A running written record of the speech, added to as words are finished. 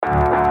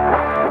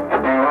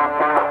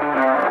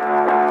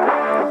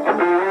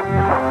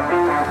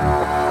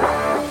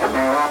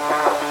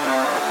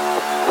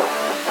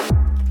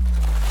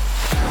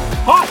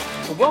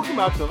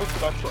back to another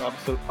special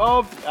episode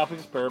of the Epic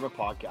Experiment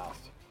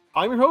Podcast.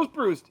 I'm your host,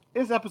 Bruce.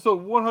 It's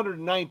episode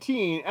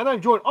 119, and I'm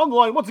joined on the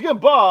line once again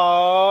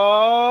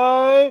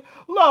by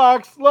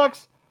Lux.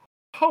 Lux,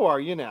 how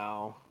are you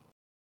now?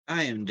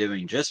 I am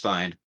doing just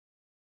fine.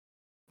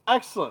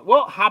 Excellent.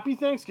 Well, happy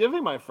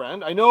Thanksgiving, my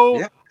friend. I know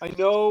Yep.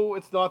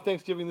 it's not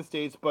Thanksgiving in the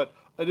States, but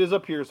it is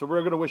up here, so we're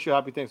going to wish you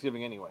happy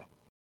Thanksgiving anyway.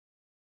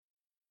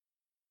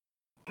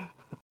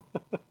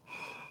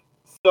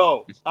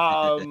 So,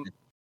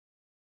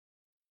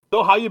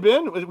 so how you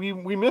been?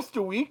 We missed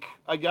a week,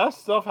 I guess.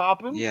 Stuff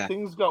happened. Yeah.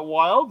 Things got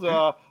wild.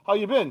 How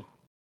you been?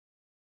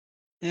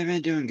 I've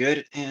been doing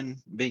good and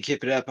been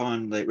keeping up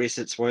on like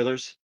recent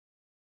spoilers.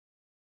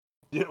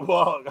 Yeah,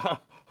 well,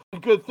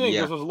 good thing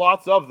Yeah. because there's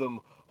lots of them.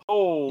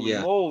 Holy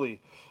Yeah.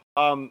 moly!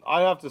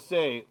 I have to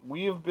say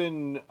we have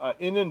been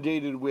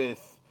inundated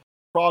with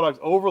product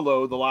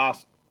overload the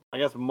last, I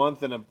guess,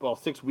 month and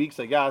 6 weeks,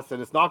 I guess,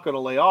 and it's not going to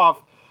lay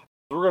off.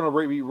 We're going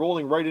to be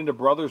rolling right into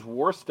Brothers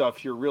War stuff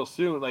here real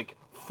soon, like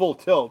full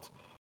tilt,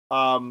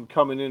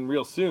 coming in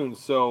real soon.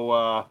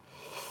 So,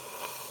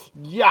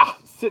 yeah,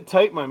 sit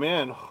tight, my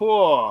man.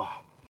 Oh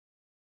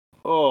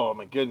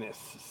my goodness.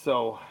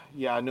 So,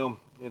 yeah, no,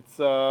 it's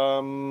a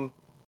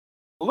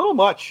little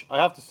much, I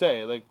have to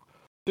say. Like,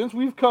 since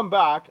we've come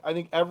back, I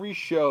think every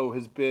show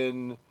has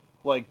been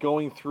like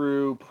going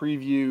through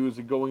previews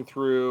and going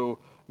through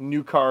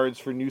new cards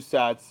for new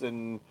sets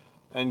and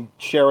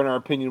sharing our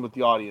opinion with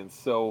the audience.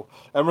 So,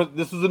 and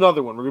this is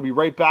another one. We're gonna be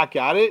right back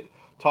at it,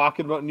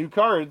 talking about new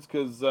cards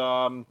because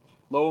lo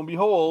and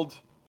behold,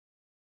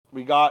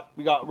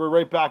 we're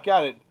right back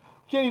at it.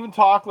 Can't even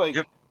talk like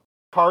Yep.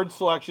 card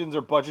selections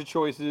or budget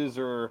choices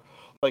or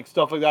like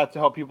stuff like that to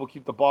help people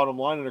keep the bottom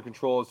line under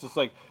control. It's just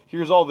like,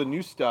 here's all the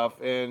new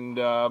stuff, and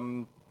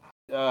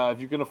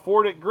if you can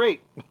afford it,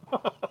 great.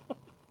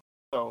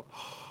 So,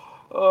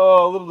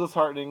 oh, a little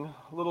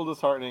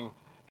disheartening.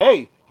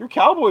 Hey, your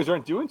Cowboys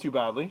aren't doing too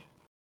badly,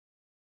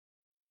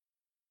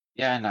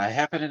 Yeah, and I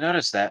happen to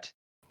notice that.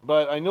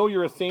 but I know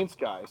you're a Saints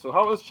guy. So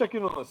let's check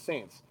in on the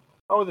Saints.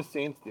 How are the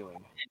Saints doing?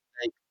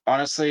 Like,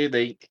 honestly,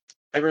 they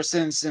ever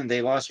since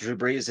they lost Drew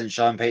Brees and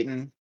Sean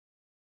Payton,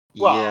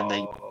 yeah,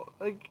 they Well,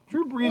 like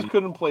Drew Brees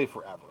couldn't play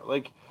forever.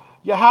 Like,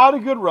 you had a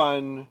good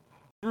run.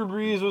 Drew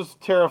Brees was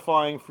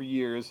terrifying for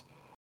years.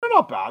 They're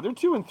not bad. They're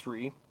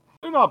 2-3.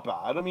 They're not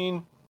bad. I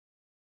mean,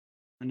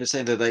 I'm just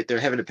saying that like they're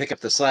having to pick up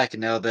the slack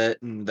now that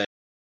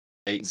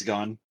Payton's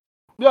gone.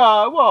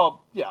 yeah,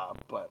 well, yeah,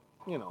 but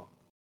you know,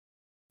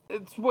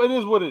 it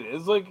is what it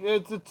is. Like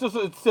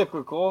it's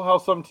cyclical. How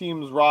some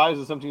teams rise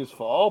and some teams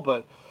fall,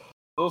 but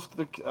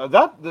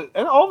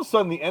and all of a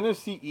sudden the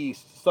NFC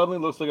East suddenly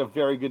looks like a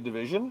very good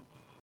division.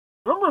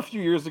 Remember a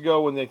few years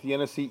ago when like the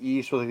NFC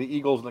East, with like the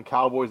Eagles and the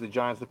Cowboys, the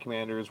Giants, the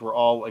Commanders were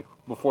all like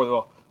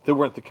they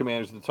weren't the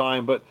Commanders at the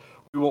time, but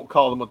we won't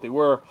call them what they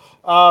were.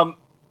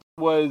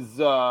 Was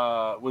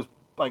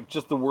like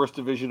just the worst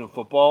division of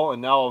football,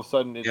 and now all of a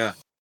sudden it's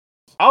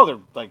now they're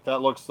like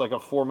that looks like a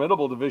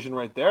formidable division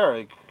right there.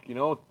 Like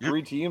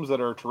three teams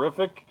that are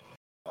terrific.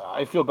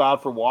 I feel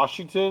bad for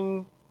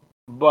Washington,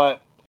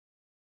 but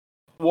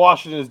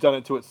Washington has done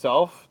it to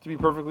itself, to be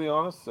perfectly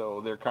honest.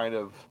 So they're kind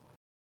of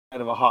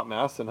a hot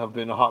mess and have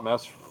been a hot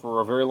mess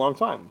for a very long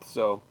time.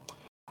 So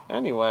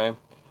anyway,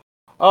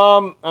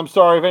 I'm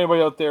sorry if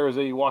anybody out there is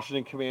a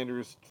Washington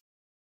Commanders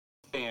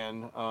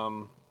fan.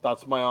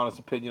 That's my honest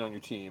opinion on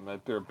your team.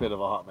 They're a bit of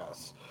a hot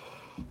mess.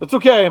 That's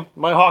okay.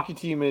 My hockey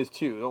team is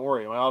too. Don't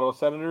worry. My Ottawa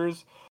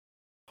Senators.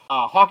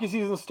 Hockey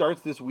season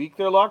starts this week,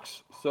 there,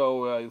 Lux.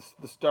 So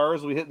the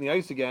Stars will be hitting the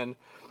ice again.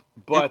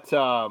 But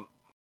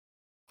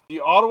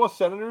the Ottawa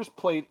Senators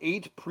played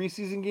 8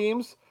 preseason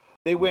games.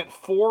 They went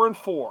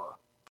 4-4.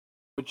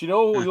 But the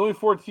only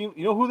 4 teams.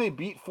 You know who they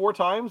beat 4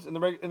 times in the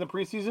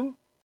preseason?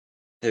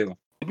 Who?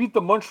 They beat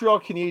the Montreal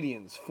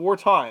Canadiens 4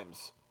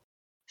 times.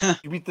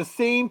 You beat the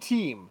same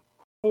team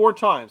 4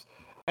 times.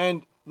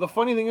 And the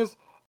funny thing is,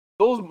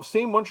 those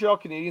same Montreal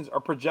Canadiens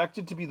are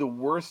projected to be the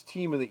worst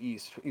team in the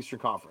Eastern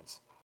Conference,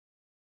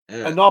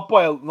 and not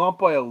by a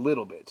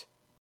little bit,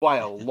 by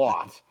a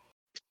lot.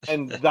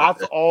 And that's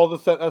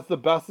that's the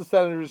best the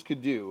Senators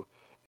could do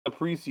in the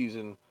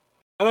preseason.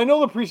 And I know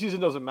the preseason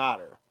doesn't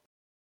matter,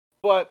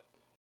 but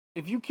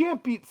if you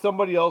can't beat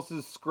somebody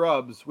else's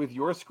scrubs with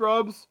your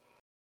scrubs,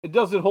 it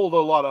doesn't hold a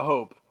lot of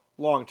hope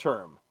long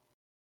term,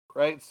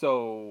 right?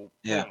 So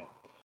anyway,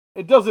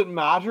 it doesn't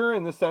matter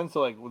in the sense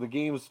of like the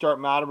games start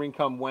mattering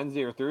come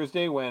Wednesday or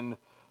Thursday when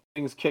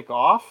things kick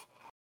off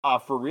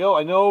for real.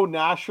 I know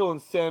Nashville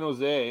and San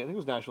Jose. I think it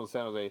was Nashville and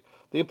San Jose.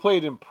 They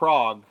played in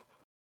Prague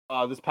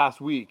this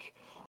past week,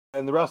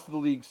 and the rest of the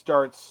league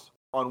starts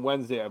on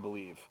Wednesday, I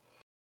believe.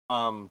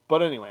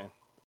 But anyway,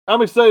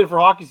 I'm excited for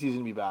hockey season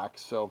to be back.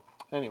 So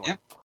anyway. Yeah.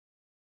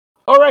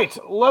 All right,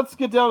 let's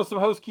get down to some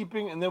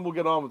housekeeping, and then we'll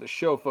get on with the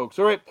show, folks.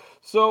 All right,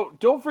 so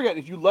don't forget,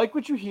 if you like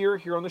what you hear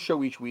here on the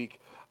show each week,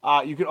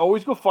 you can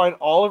always go find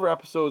all of our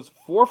episodes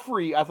for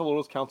free at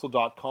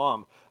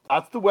thelotuscouncil.com.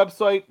 That's the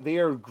website. They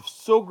are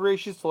so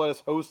gracious to let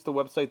us host the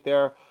website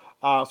there.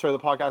 The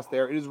podcast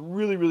there. It is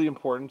really, really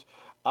important.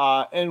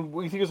 And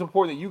we think it's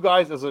important that you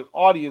guys, as an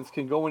audience,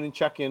 can go in and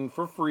check in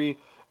for free.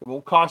 It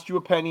won't cost you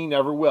a penny,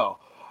 never will.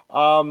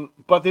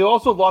 But they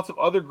also have lots of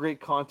other great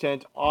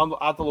content on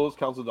at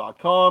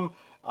thelotuscouncil.com.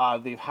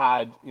 They've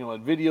had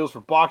videos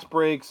for box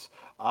breaks.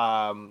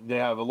 They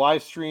have a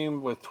live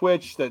stream with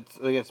Twitch that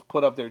gets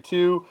put up there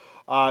too.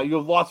 You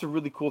have lots of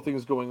really cool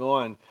things going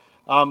on.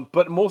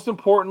 But most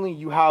importantly,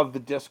 you have the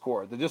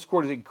Discord. The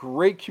Discord is a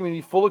great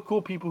community full of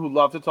cool people who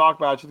love to talk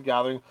Magic the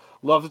Gathering,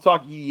 love to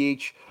talk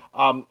EDH.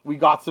 We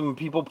got some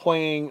people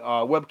playing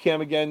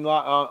webcam again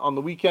on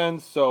the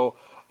weekends, so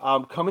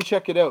come and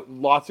check it out.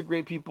 Lots of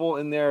great people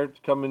in there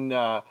to come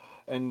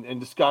and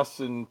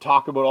discuss and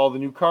talk about all the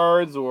new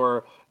cards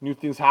or new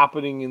things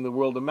happening in the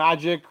world of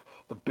Magic.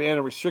 The ban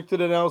and restricted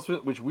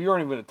announcement, which we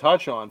aren't even going to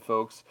touch on,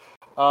 folks.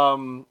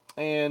 But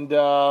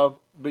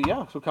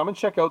yeah, so come and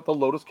check out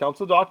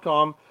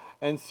thelotuscouncil.com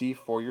and see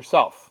for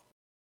yourself.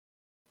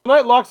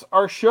 Tonight, Lux,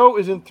 our show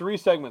is in 3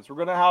 segments. We're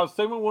going to have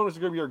segment 1, which is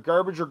going to be our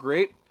garbage or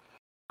great.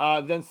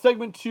 Then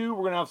segment 2,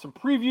 we're going to have some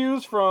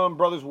previews from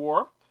Brothers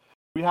War.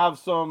 We have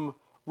some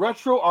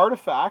retro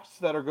artifacts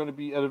that are going to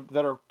be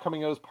that are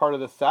coming out as part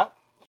of the set,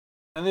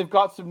 and they've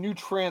got some new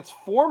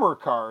Transformer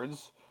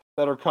cards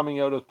that are coming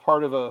out as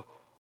part of a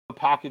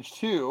package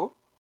too,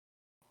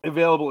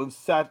 available in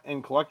set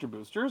and collector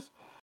boosters.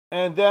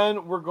 And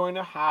then we're going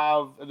to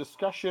have a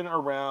discussion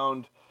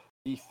around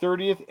the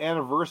 30th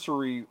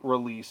anniversary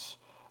release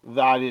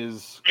that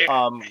is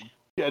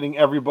getting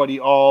everybody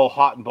all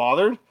hot and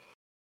bothered.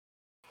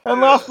 And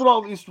last but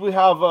not least, we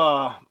have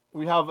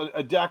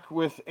a deck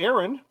with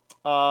Aron.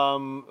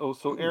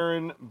 So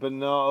Aron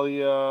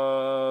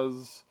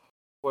Benalia's,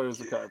 what is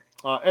the card?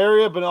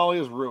 Area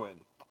Benalia's Ruin.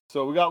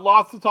 So we got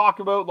lots to talk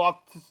about,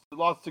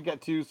 lots to get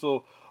to.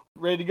 So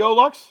ready to go,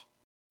 Lux?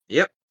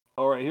 Yep.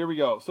 All right, here we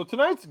go. So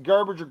tonight's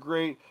garbage or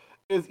great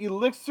is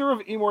Elixir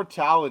of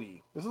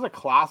Immortality. This is a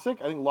classic.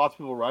 I think lots of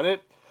people run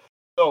it.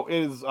 So it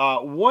is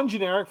 1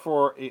 generic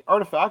for an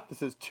artifact.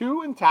 This is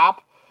 2 and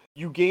tap.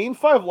 You gain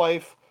 5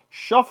 life.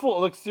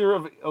 Shuffle Elixir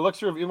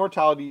of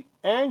Immortality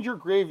and your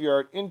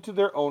graveyard into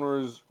their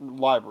owner's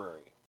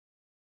library.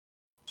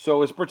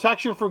 So it's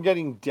protection from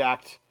getting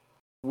decked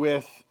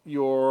with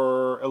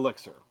your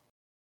Elixir.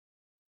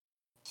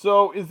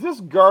 So is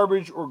this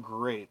garbage or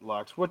great,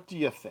 Lux? What do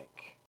you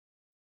think?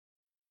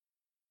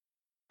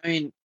 I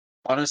mean,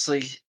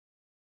 honestly,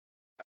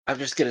 I'm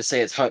just gonna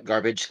say it's hot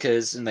garbage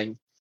because,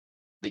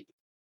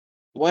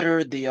 what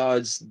are the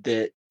odds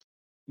that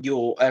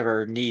you'll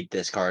ever need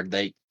this card?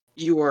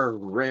 You are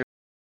rarely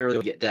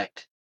to get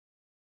decked.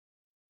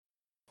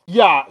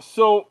 Yeah,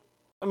 so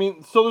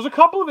there's a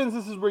couple of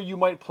instances where you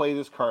might play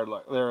this card.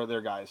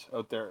 There, guys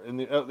out there.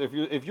 And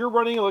if you're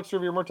running Elixir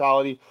of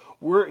Immortality,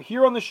 we're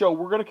here on the show.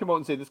 We're going to come out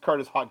and say this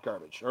card is hot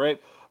garbage. All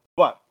right,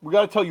 but we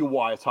got to tell you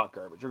why it's hot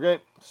garbage.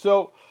 Okay,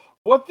 so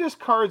what this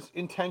card's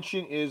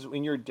intention is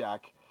in your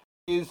deck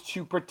is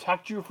to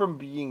protect you from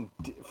being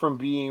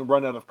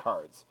run out of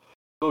cards.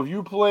 So if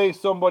you play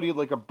somebody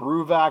like a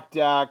Bruvac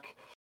deck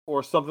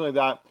or something like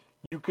that,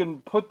 you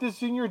can put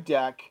this in your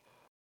deck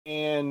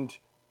and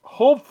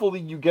hopefully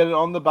you get it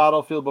on the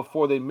battlefield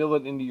before they mill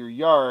it into your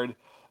yard,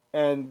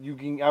 and you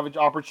can have an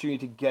opportunity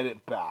to get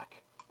it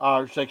back.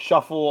 Just like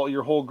shuffle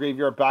your whole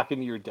graveyard back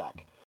into your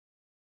deck.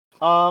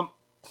 So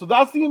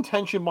that's the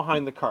intention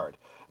behind the card.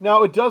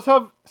 Now, it does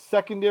have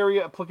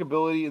secondary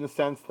applicability in the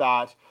sense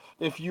that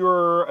if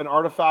you're an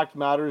Artifact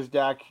Matters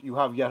deck, you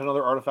have yet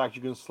another artifact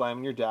you can slam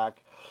in your deck.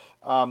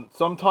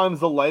 Sometimes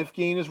the life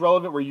gain is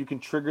relevant, where you can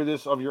trigger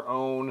this of your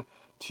own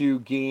to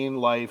gain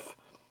life.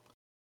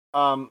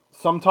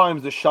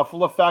 Sometimes the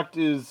shuffle effect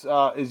is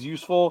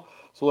useful.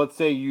 So let's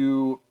say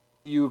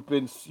you've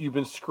been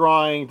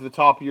scrying to the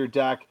top of your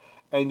deck,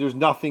 and there's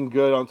nothing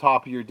good on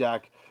top of your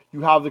deck. You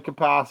have the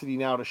capacity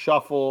now to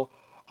shuffle,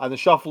 and the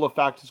shuffle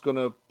effect is going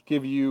to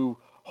give you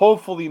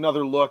hopefully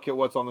another look at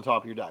what's on the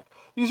top of your deck.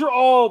 These are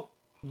all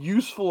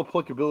useful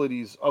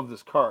applicabilities of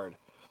this card.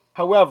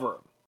 However,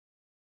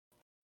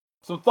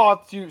 some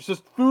thoughts,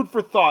 just food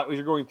for thought as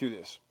you're going through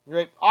this.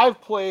 Right?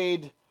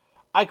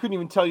 I couldn't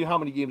even tell you how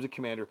many games of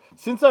Commander.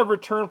 Since I've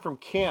returned from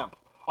camp,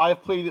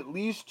 I've played at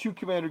least 2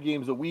 Commander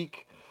games a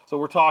week. So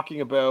we're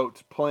talking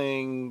about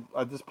playing,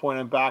 at this point,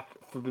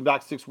 I've been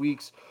back 6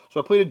 weeks.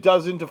 So I played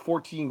 12 to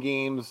 14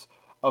 games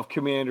of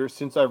Commander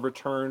since I've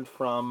returned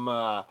from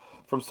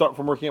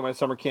working at my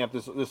summer camp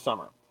this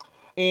summer.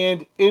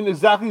 And in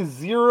exactly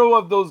 0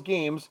 of those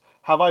games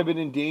have I been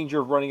in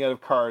danger of running out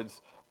of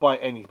cards by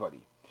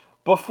anybody.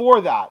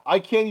 Before that, I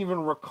can't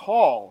even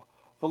recall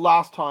the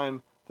last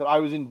time that I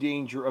was in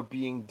danger of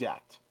being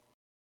decked.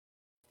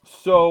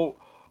 So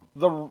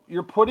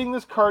you're putting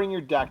this card in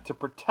your deck to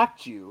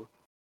protect you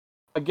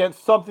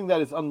against something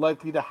that is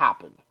unlikely to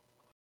happen.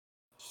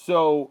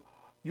 So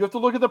you have to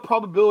look at the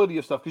probability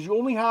of stuff, because you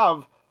only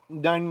have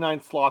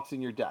 99 slots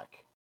in your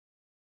deck.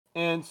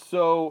 And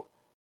so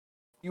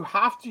you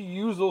have to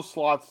use those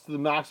slots to the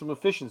maximum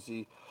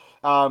efficiency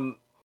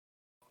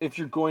if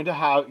you're going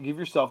to give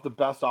yourself the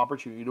best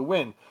opportunity to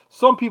win.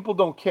 Some people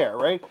don't care,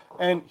 right?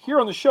 And here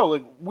on the show,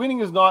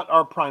 winning is not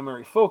our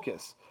primary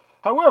focus.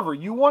 However,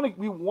 we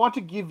want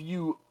to give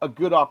you a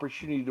good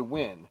opportunity to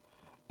win.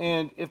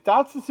 And if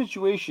that's the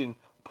situation,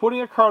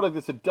 putting a card like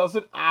this that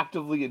doesn't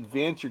actively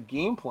advance your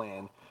game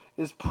plan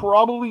is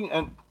probably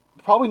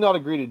not a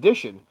great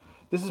addition.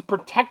 This is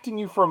protecting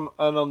you from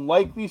an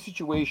unlikely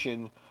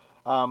situation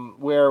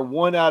where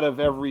 1 out of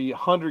every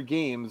 100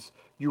 games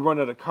you run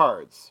out of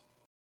cards.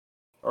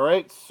 All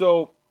right,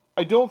 so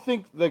I don't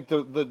think like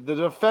the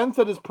defense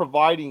that is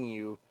providing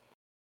you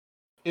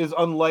is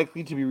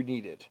unlikely to be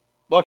needed.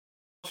 Lux,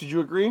 did you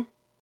agree?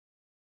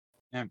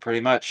 Yeah,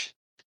 pretty much.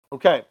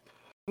 Okay.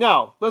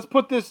 Now let's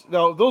put this.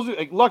 Now those are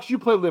like Lux. You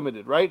play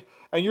limited, right?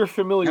 And you're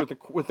familiar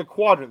Yep. with the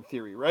quadrant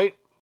theory, right?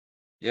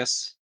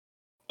 Yes.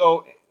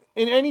 So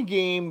in any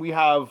game, we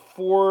have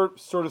four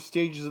sort of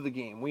stages of the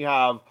game. We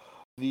have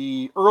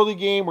the early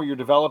game where you're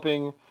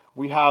developing.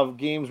 We have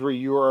games where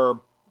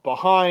you're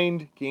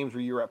behind, games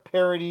where you're at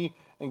parity,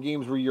 and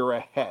games where you're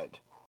ahead.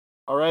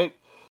 All right.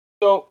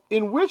 So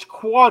in which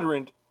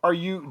quadrant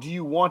do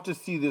you want to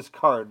see this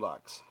card,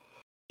 Lux?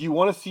 Do you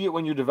want to see it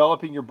when you're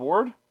developing your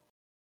board?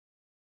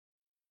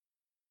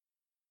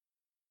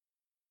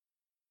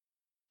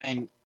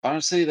 And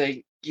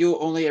honestly, you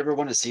only ever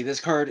want to see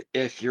this card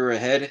if you're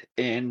ahead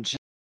and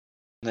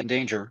in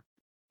danger.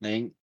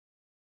 Like,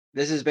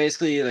 this is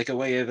basically like a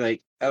way of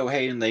like, oh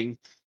hey, and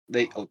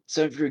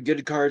some of your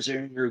good cards are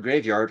in your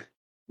graveyard.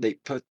 They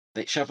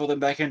shuffle them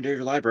back into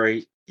your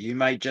library. You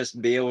might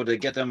just be able to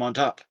get them on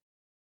top.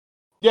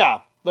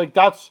 Yeah, like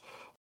that's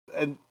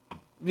and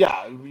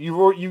yeah,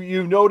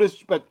 you've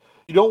noticed, but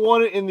you don't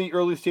want it in the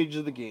early stages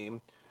of the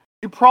game.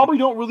 You probably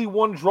don't really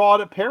want to draw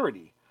it at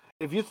parity.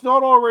 If it's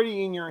not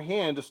already in your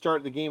hand to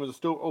start the game as a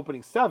still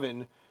opening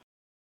 7,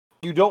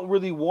 you don't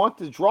really want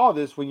to draw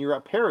this when you're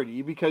at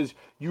parity because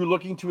you're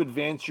looking to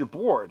advance your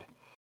board.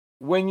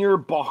 When you're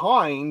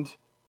behind,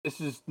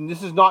 this is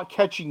not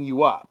catching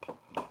you up.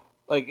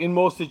 Like in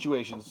most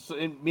situations, so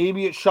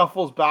maybe it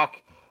shuffles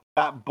back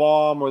that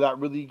bomb or that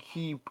really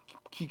key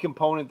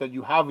component that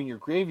you have in your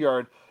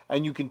graveyard,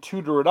 and you can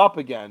tutor it up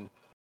again.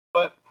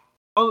 But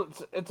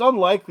it's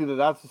unlikely that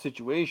that's the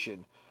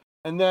situation.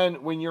 And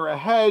then when you're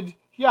ahead,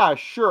 yeah,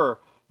 sure,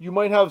 you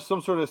might have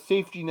some sort of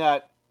safety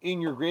net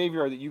in your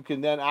graveyard that you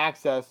can then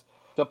access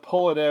to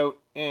pull it out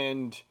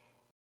and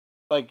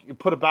like you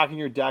put it back in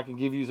your deck and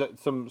give you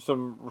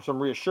some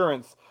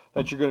reassurance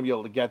that you're going to be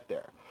able to get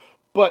there.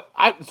 But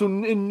so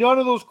in none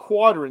of those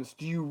quadrants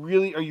are you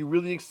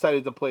really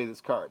excited to play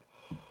this card?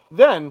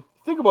 Then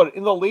think about it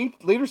in the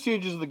later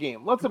stages of the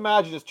game. Let's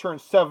imagine it's turn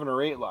 7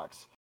 or 8,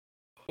 Lux,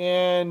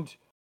 and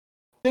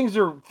things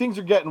are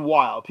getting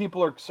wild.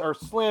 People are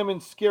slamming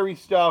scary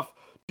stuff,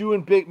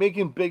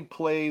 making big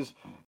plays.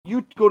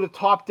 You go to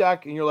top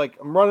deck and you're like,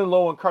 I'm running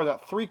low on cards. I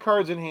got 3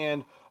 cards in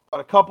hand,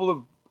 got a couple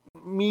of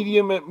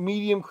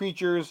medium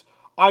creatures.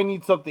 I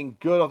need something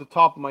good off the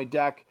top of my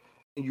deck.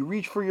 And you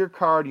reach for your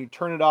card, you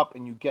turn it up,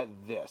 and you get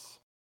this.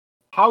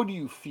 How do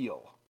you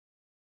feel?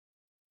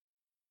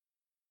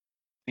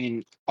 I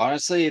mean,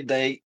 honestly,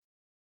 it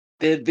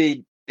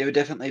would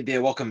definitely be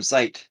a welcome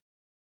sight.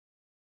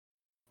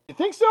 You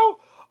think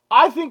so?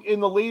 I think in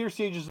the later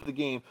stages of the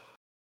game,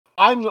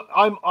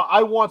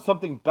 I want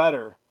something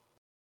better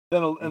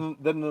than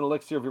an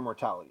elixir of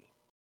immortality.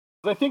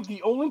 I think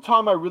the only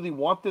time I really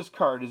want this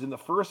card is in the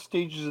first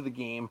stages of the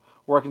game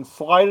where I can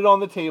slide it on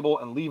the table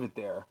and leave it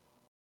there,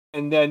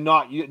 and then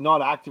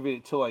not activate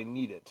it till I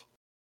need it.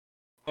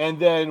 And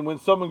then when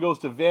someone goes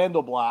to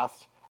Vandal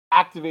Blast,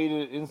 activate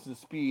it at instant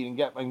speed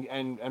and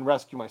and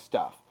rescue my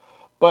stuff.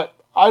 But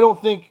I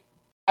don't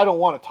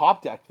want to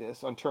top deck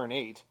this on turn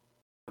 8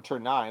 or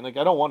turn 9. Like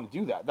I don't want to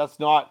do that. That's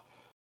not.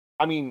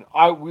 I mean,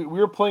 we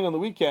were playing on the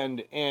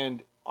weekend,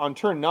 and on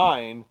turn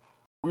 9,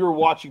 we were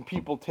watching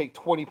people take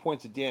 20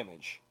 points of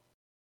damage.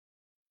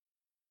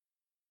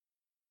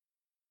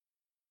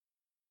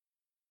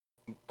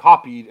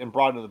 Copied and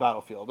brought into the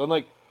battlefield. And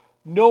like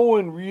no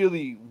one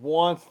really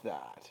wants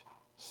that.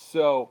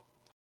 So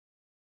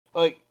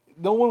like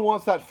no one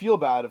wants that feel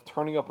bad of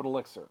turning up an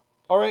elixir.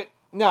 All right,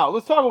 now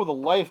let's talk about the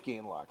life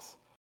gain, Lux.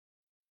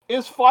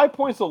 Is 5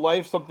 points of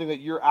life something that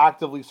you're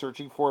actively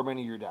searching for in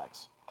many of your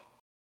decks?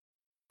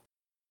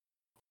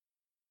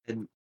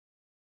 And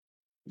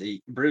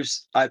the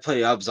Bruce I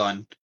play Obs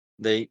on,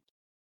 they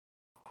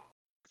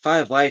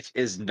 5 life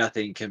is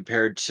nothing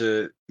compared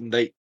to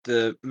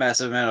the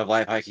massive amount of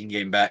life I can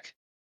gain back.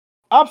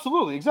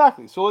 Absolutely,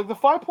 exactly. So like the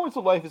 5 points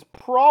of life is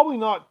probably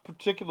not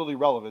particularly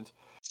relevant.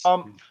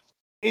 Um,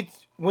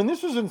 it's when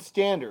this was in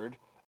standard,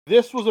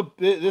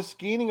 this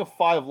gaining of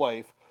 5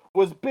 life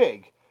was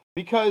big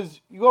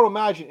because you got to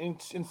imagine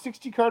in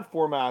 60 card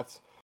formats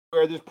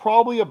where there's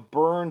probably a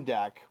burn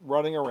deck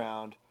running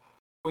around.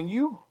 When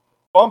you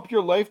bump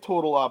your life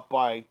total up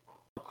by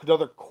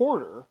another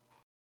quarter,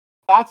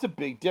 that's a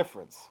big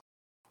difference.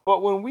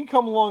 But when we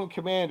come along in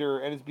Commander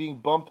and it's being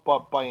bumped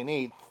up by an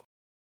eighth,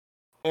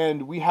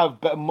 and we have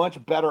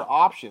much better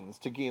options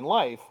to gain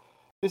life,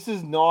 this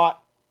is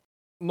not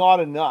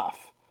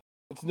enough.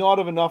 It's not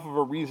enough of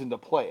a reason to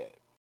play it.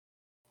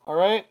 All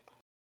right.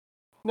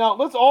 Now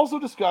let's also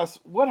discuss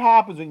what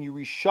happens when you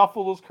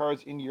reshuffle those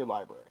cards into your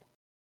library.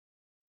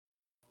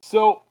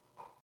 So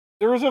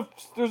there's a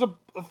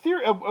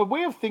theory, a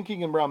way of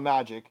thinking around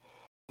Magic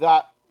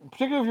that,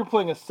 particularly if you're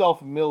playing a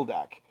self-mill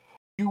deck,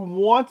 you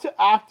want to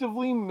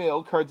actively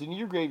mill cards into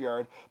your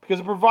graveyard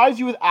because it provides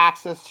you with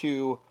access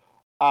to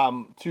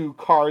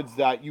cards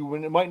that you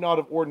might not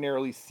have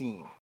ordinarily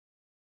seen.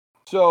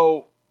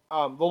 So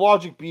the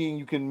logic being,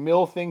 you can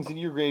mill things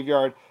into your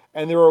graveyard,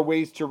 and there are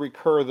ways to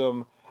recur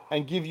them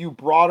and give you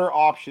broader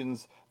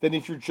options than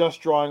if you're just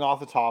drawing off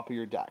the top of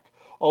your deck.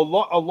 A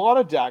lot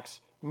of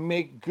decks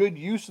make good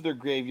use of their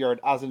graveyard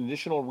as an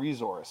additional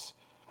resource.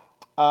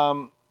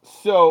 And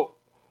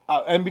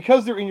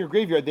because they're in your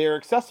graveyard, they are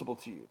accessible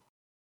to you.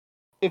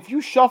 If you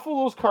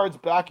shuffle those cards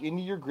back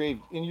into your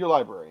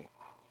library,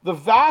 the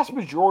vast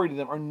majority of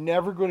them are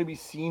never going to be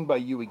seen by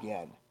you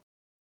again.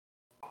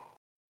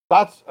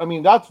 That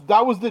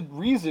was the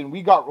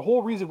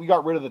whole reason we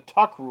got rid of the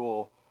tuck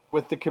rule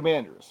with the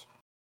commanders.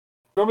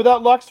 Remember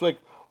that, Lux? Like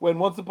when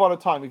once upon a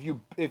time,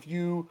 if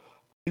you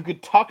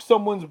could tuck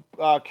someone's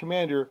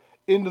commander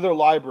into their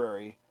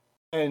library,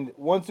 and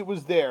once it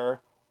was there,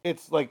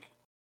 it's like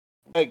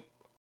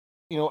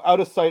out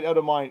of sight, out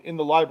of mind in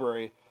the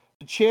library.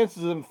 The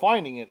chances of them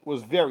finding it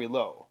was very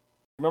low.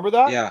 Remember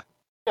that? Yeah.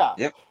 Yeah.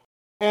 Yep.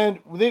 And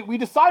we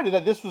decided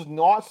that this was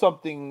not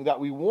something that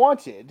we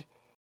wanted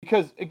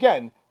because,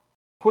 again,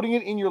 putting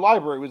it in your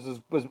library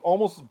was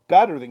almost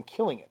better than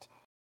killing it.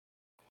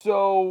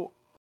 So,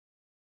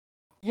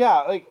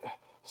 yeah,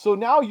 so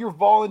now you're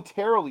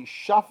voluntarily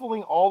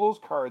shuffling all those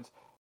cards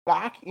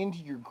back into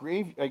your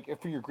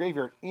for your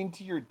graveyard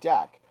into your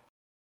deck,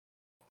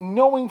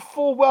 knowing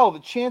full well the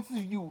chances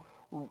of you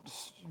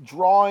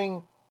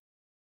drawing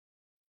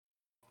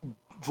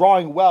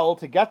well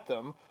to get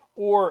them,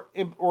 or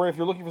if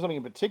you're looking for something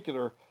in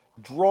particular,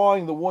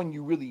 drawing the one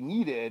you really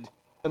needed,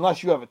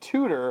 unless you have a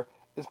tutor,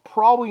 is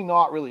probably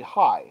not really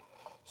high.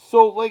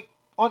 So,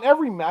 on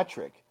every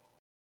metric,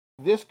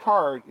 this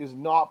card is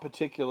not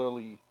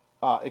particularly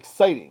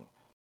exciting.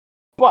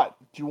 But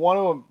do you want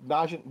to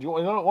imagine? Do you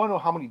want to know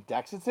how many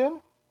decks it's in?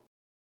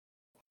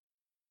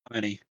 How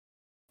many?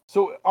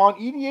 So on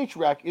EDH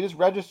Rec, it is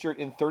registered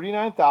in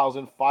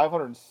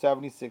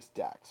 39,576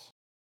 decks,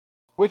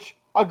 which,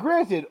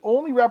 granted,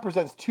 only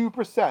represents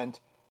 2%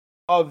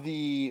 of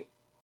the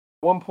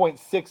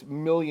 1.6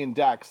 million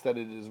decks that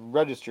it is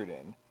registered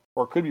in,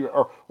 or could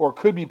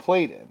be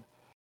played in.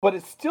 But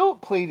it's still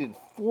played in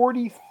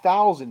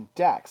 40,000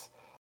 decks.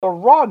 The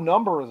raw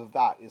numbers of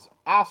that is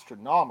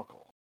astronomical.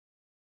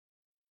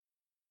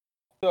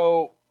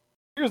 So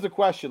here's the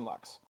question,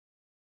 Lux.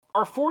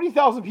 Are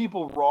 40,000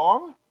 people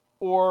wrong,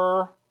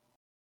 or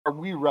are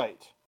we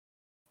right?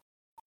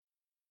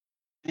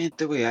 And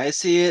the way I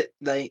see it,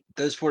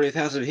 those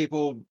 40,000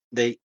 people,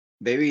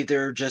 maybe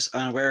they're just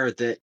unaware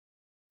that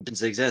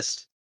it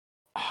exist.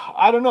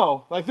 I don't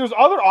know. There's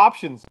other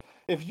options.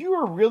 If you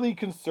are really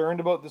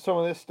concerned about some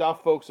of this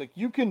stuff, folks,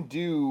 you can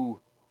do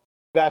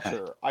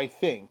better, I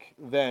think,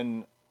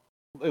 than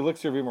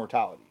Elixir of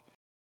Immortality.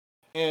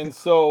 And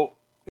so,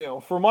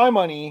 for my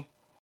money,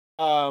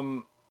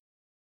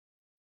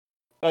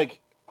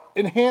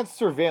 enhanced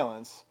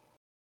surveillance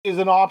is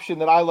an option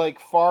that I like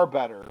far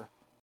better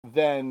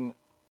than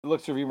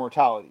Elixir of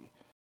Immortality,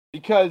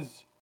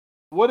 because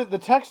the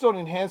text on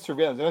enhanced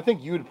surveillance, and I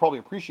think you would probably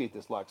appreciate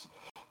this, Lex.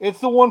 It's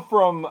the one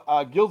from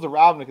Guilds of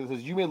Ravnica that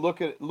says you may look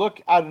at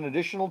an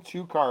additional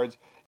 2 cards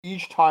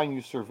each time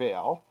you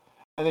surveil,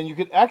 and then you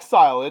can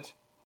exile it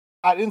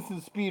at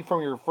instant speed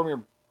from your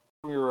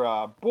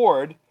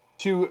board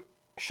to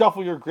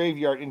shuffle your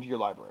graveyard into your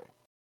library.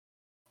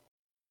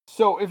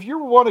 So if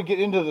you want to get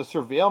into the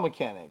surveil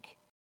mechanic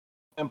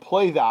and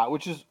play that,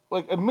 which is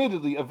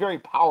admittedly a very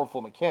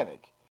powerful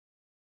mechanic,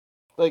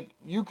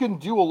 you can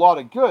do a lot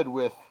of good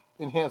with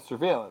enhanced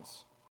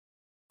surveillance.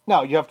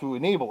 Now you have to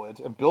enable it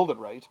and build it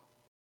right,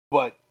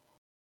 but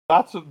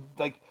that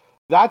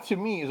to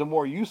me is a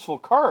more useful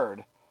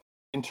card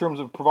in terms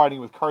of providing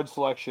with card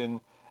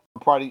selection,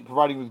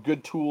 providing with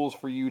good tools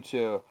for you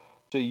to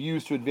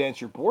use to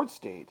advance your board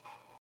state,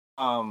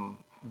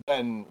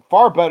 than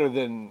far better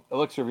than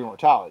Elixir of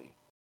Immortality.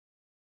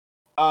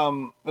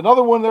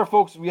 Another one there,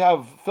 folks, we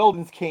have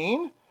Felden's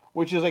Cane,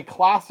 which is a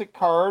classic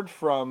card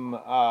from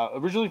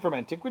originally from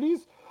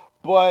Antiquities,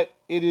 but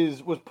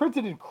was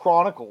printed in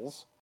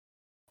Chronicles,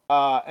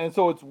 and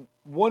so it's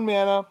 1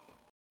 mana,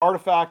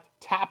 artifact,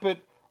 tap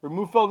it,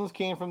 remove Felden's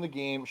Cane from the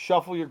game,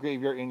 shuffle your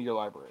graveyard into your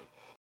library.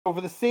 So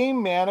for the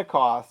same mana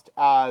cost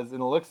as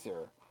an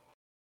Elixir,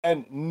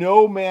 and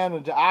no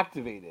mana to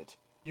activate it,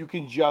 you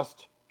can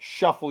just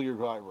shuffle your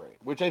library,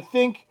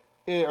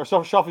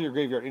 shuffle your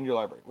graveyard into your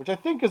library, which I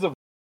think is a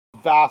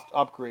vast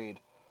upgrade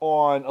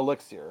on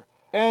Elixir.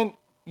 And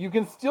you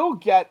can still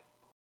get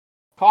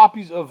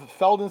copies of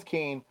Felden's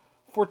Cane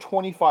for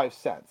 25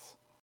 cents.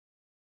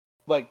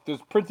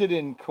 There's printed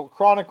in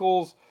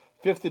Chronicles,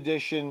 5th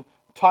edition,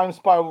 Time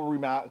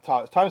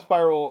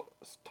Spiral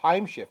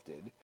time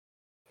shifted.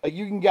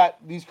 You can get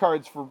these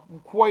cards for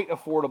quite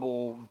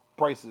affordable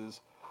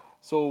prices.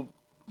 So,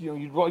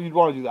 you'd want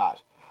to do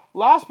that.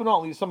 Last but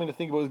not least, something to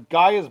think about is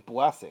Gaia's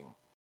Blessing.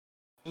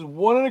 Just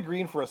 1 and a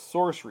green for a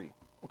sorcery.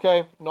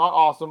 Okay, not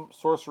awesome.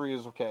 Sorcery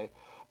is okay.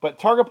 But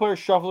target player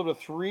shuffle up to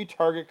 3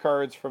 target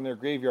cards from their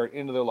graveyard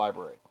into their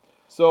library.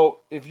 So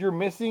if you're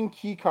missing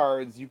key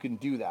cards, you can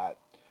do that.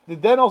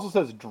 It then also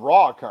says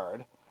draw a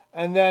card.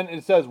 And then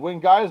it says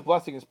when Gaia's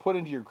Blessing is put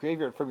into your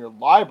graveyard from your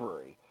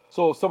library.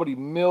 So if somebody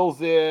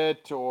mills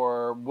it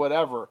or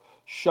whatever,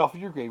 shuffle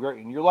your graveyard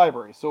in your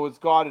library. So it's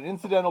got an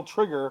incidental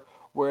trigger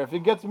where if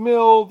it gets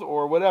milled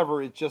or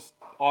whatever, it just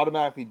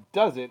automatically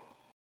does it,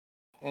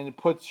 and it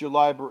puts your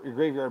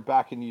graveyard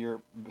back into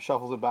your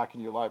shuffles it back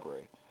into your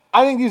library.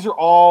 I think these are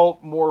all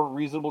more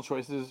reasonable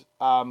choices.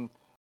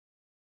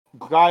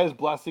 Gaia's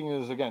Blessing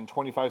is again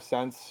 25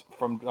 cents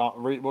from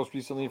most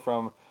recently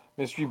from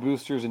Mystery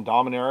Boosters and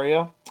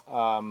Dominaria.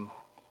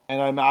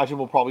 And I imagine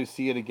we'll probably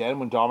see it again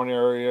when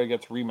Dominaria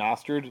gets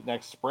remastered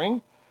next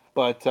spring.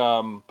 But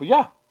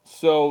yeah,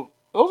 so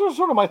those are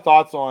sort of my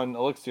thoughts on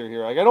Elixir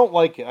here. Like, I don't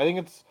like it. I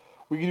think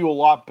we can do a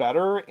lot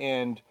better,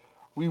 and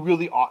we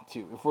really ought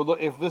to.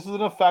 If this is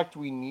an effect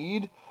we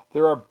need,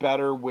 there are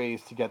better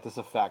ways to get this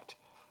effect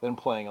than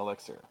playing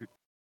Elixir.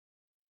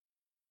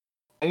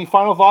 Any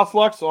final thoughts,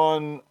 Lux,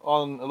 on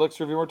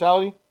Elixir of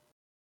Immortality?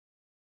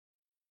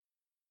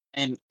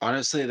 And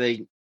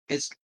honestly,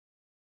 it's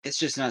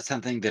just not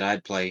something that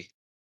I'd play.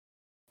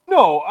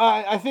 No,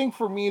 I think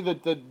for me the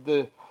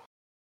thing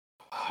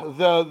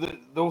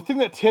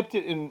that tipped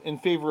it in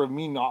favor of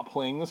me not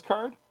playing this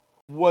card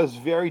was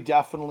very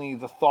definitely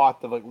the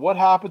thought that, like, what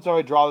happens if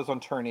I draw this on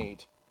turn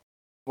 8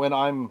 when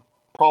I'm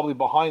probably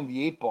behind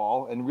the 8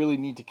 ball and really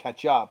need to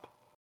catch up,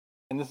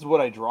 and this is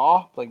what I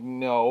draw? Like,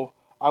 no,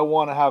 I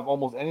want to have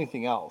almost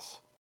anything else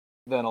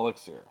than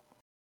Elixir.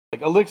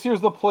 Like, Elixir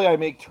is the play I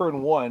make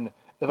turn 1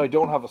 if I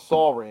don't have a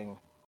Sol Ring,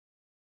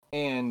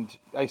 and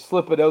I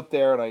slip it out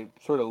there and I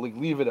sort of like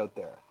leave it out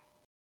there.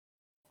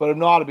 But I'm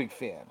not a big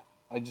fan.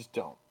 I just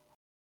don't.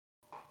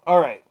 All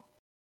right.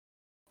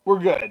 We're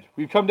good.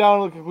 We've come down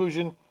to the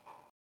conclusion.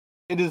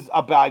 It is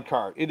a bad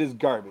card. It is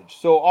garbage.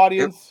 So,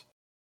 audience,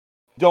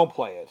 don't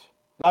play it.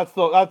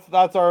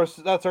 That's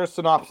our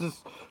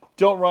synopsis.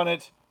 Don't run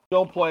it.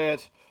 Don't play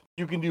it.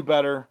 You can do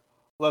better.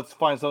 Let's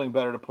find something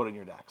better to put in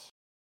your decks.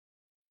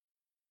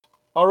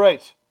 All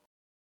right.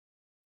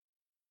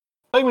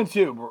 Segment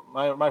 2,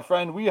 my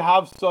friend, we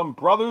have some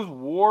Brothers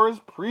Wars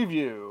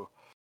preview.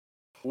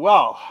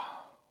 Well,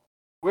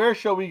 where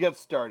shall we get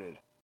started?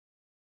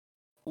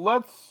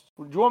 Do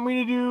you want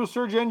me to do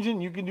Surge Engine?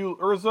 You can do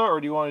Urza,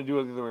 or do you want to do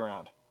it the other way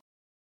around?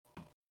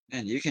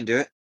 And you can do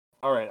it.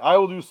 All right, I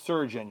will do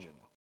Surge Engine.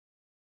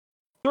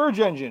 Surge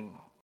Engine.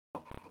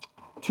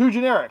 2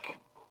 generic.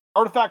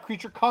 Artifact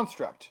creature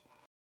construct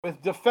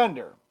with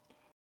Defender.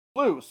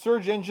 Blue,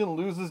 Surge Engine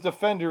loses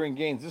Defender and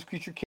gains. This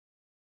creature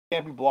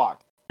can't be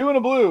blocked. 2 and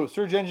a blue,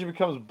 Surge Engine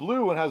becomes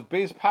blue and has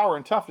base power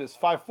and toughness,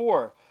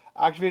 5/4.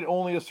 Activate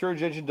only if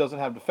Surge Engine doesn't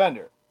have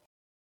Defender.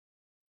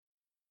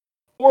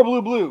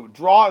 4 blue,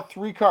 draw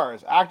 3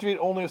 cards. Activate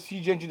only if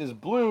Siege Engine is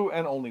blue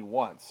and only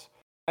once.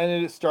 And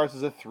it starts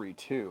as a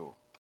 3/2.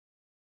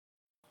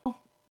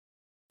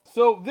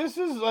 So this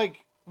is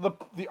like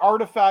the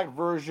artifact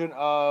version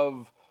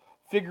of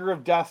Figure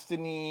of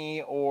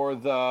Destiny, or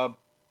the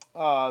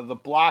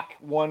black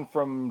one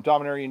from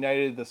Dominaria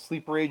United, the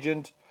Sleeper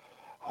Agent,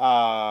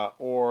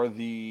 or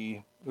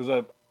there's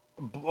a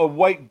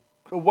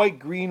white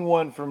green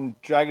one from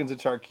Dragons of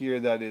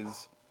Tarkir that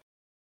is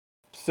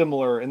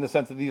similar in the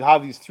sense that you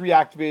have these 3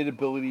 activated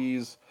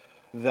abilities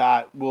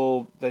that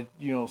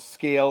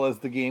scale as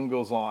the game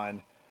goes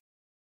on.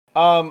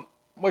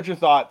 What's your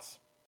thoughts?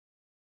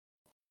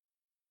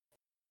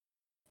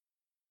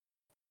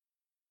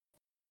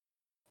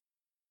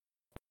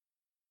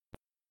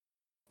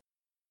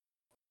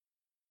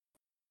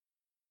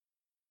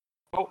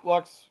 Oh,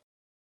 Lux.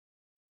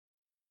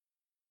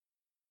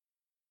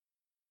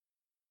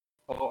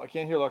 Oh, I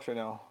can't hear Lux right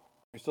now.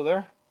 You still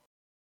there?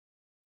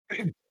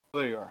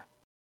 There you are.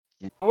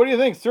 Yeah. What do you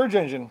think, Surge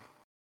Engine?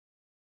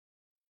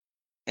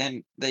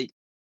 And it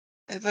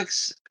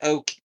looks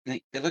okay.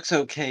 It looks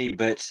okay,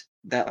 but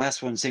that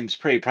last one seems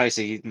pretty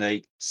pricey.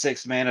 Like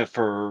 6 mana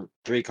for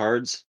 3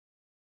 cards.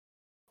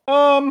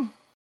 Yeah.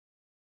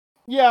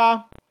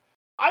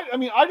 I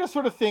mean, I just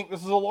sort of think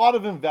this is a lot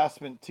of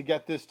investment to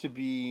get this to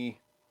be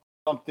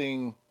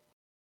something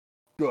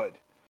good.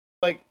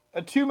 Like,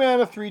 a 2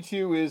 mana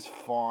 3/2 is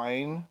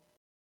fine,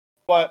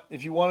 but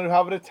if you wanted to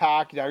have an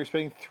attack, now you're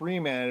spending 3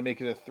 mana to make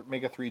it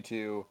make a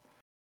 3/2.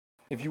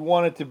 If you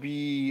want it to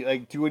be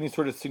like do any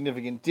sort of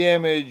significant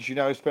damage, you're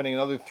now spending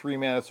another 3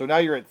 mana. So now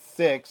you're at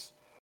 6.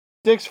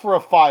 6 for a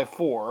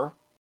 5/4.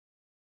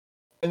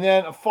 And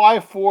then a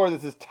 5/4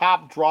 that says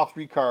tap, draw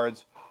 3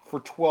 cards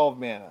for 12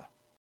 mana.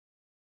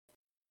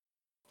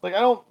 Like, I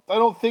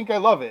don't think I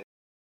love it.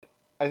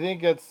 I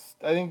think it's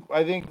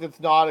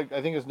not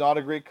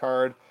a great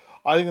card.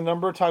 I think the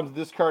number of times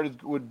this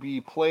card would be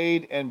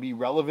played and be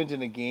relevant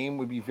in a game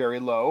would be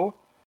very low.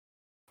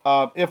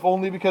 If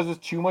only because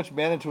it's too much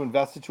mana to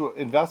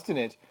invest in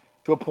it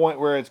to a point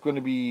where it's going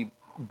to be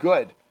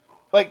good.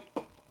 Like,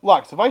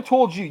 Lux, if I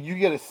told you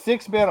get a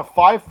 6 mana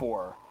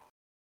 5/4,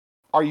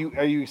 are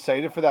you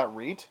excited for that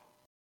rate?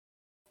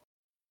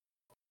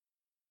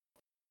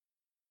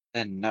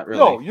 And not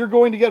No, really. you're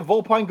going to get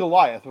Vulpine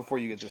Goliath before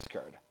you get this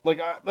card.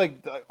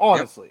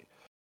 Honestly. Yep.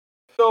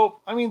 So,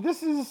 I mean,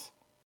 this is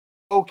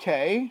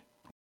okay.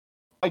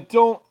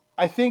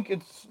 I think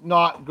it's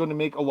not going to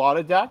make a lot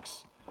of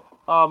decks.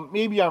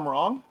 Maybe I'm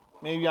wrong.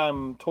 Maybe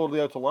I'm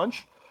totally out to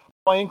lunch.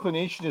 My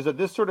inclination is that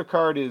this sort of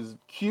card is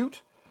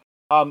cute.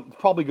 It's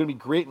probably going to be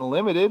great and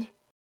limited.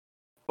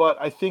 But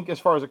I think as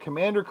far as a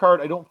commander card,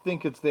 I don't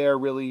think it's there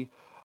really.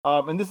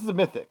 And this is a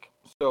mythic.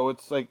 So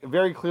it's like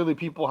very clearly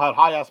people had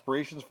high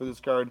aspirations for this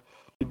card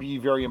to be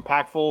very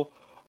impactful.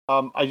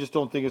 I just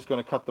don't think it's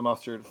going to cut the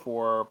mustard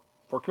for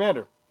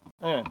commander.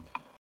 Anyway,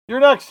 you're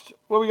next.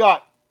 What we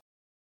got?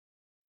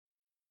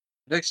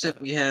 Next up,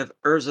 we have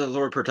Urza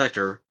Lord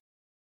Protector.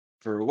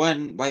 For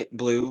 1 white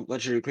blue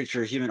legendary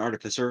creature human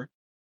artificer.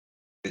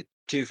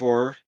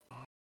 2/4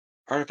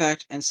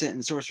 artifact, instant,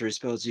 and sorcery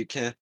spells you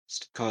cast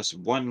cost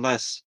 1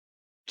 less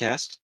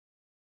cast.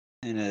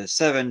 And a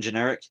 7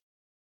 generic.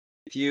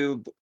 If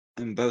you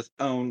both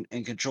own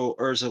and control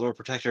Urza Lord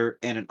Protector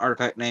and an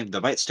artifact named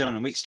the Mightstone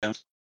and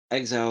Weakstone,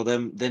 exile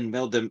them, then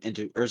meld them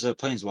into Urza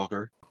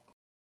Planeswalker.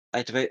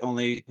 Activate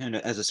only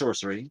as a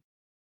sorcery.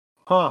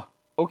 Huh.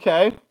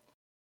 Okay.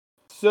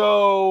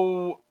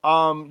 So,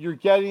 you're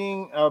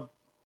getting a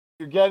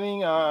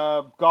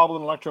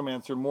Goblin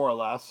Electromancer more or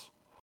less.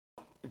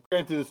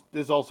 Granted,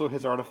 this also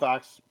his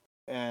artifacts,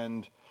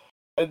 and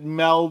it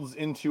melds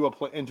into a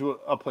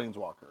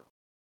Planeswalker.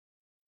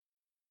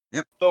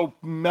 Yep. So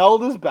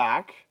meld is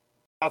back.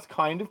 That's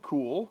kind of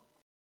cool.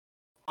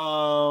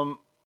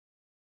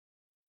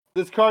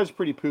 This card is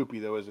pretty poopy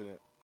though, isn't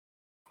it?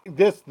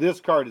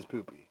 This card is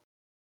poopy.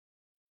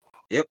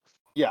 Yep.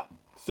 Yeah.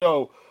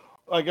 So,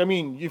 like, I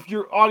mean, if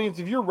you're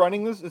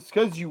running this, it's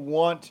because you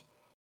want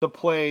to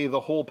play the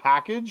whole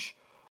package,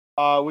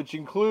 which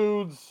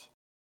includes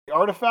the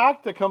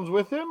artifact that comes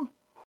with him,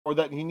 or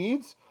that he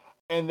needs,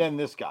 and then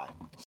this guy.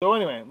 So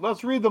anyway,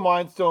 let's read the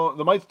Mightstone,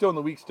 the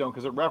Weakstone,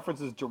 because it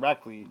references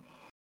directly.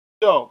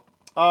 So,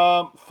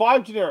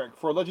 5 generic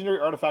for a legendary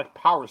artifact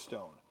Power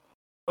Stone.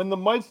 When the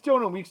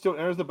Mightstone and Weakstone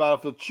enters the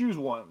battlefield, choose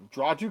one.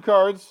 Draw 2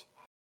 cards.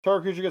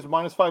 Target creature gets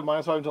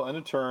 -5/-5 until end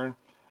of turn.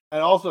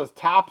 And also has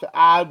tap to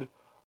add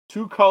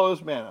 2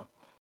 colorless mana.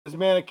 This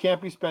mana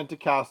can't be spent to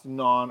cast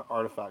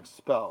non-artifact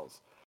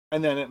spells.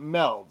 And then it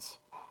melds.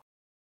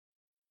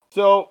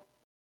 So,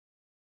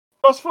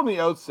 just from the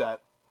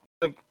outset,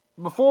 like,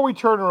 before we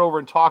turn it over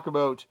and talk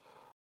about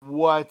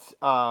what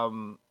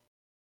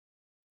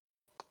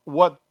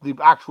the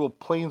actual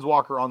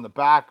Planeswalker on the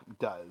back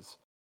does,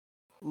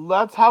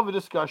 let's have a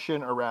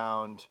discussion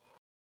around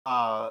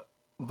the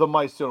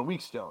Mightstone and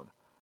Weakstone.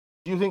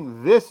 Do you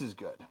think this is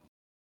good?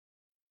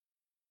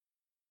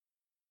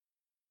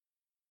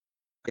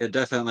 Yeah,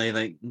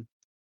 definitely.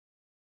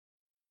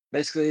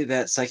 Basically,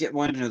 that second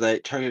one,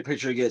 that target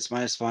creature gets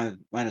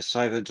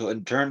 -5/-5 until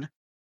end turn,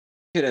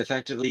 could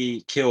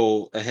effectively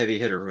kill a heavy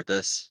hitter with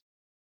this.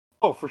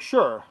 Oh, for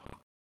sure.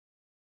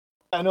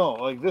 I know.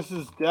 Like, this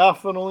is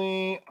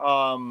definitely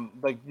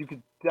like, you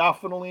could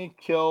definitely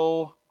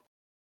kill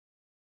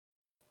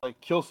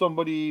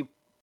somebody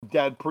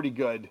dead pretty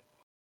good,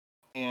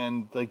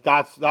 and like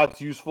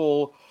that's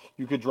useful.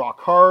 You could draw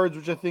cards,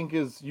 which I think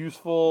is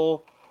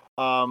useful.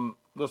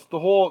 The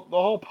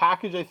whole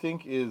package I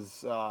think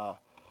is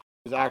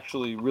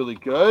actually really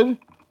good.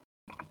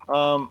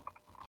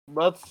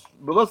 Let's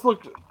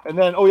look, and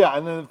then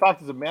the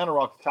fact is the Mana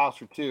Rock's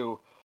Tasker too,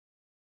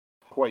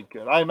 quite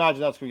good. I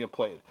imagine that's gonna get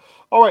played.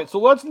 All right, so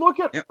let's look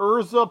at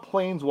Urza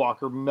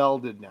Planeswalker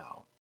melded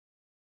now,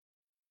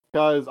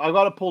 because I've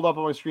got it pulled up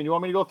on my screen. Do you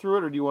want me to go through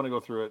it, or do you want to go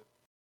through it?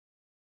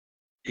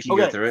 You can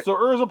go through it. So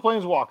Urza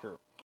Planeswalker.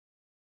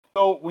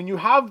 So when you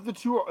have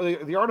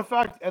the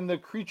artifact and the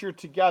creature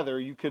together,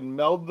 you can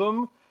meld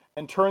them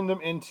and turn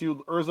them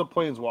into Urza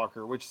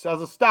Planeswalker, which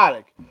says a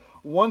static.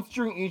 Once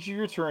during each of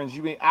your turns,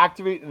 you may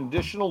activate an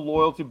additional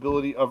loyalty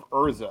ability of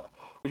Urza,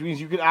 which means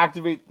you can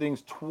activate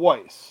things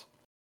twice.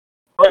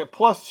 All right,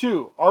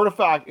 +2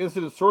 artifact,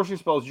 instant, and sorcery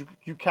spells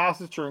you cast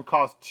this turn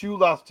cost 2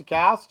 less to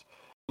cast,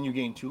 and you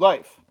gain 2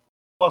 life.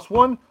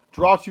 +1,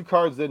 draw 2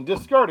 cards, then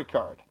discard a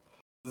card.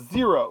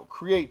 0,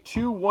 create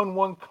 2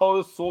 1/1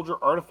 colorless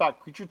soldier artifact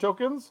creature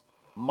tokens.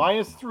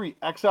 -3,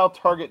 exile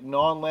target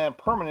non-land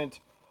permanent.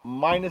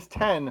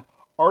 -10,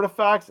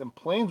 artifacts and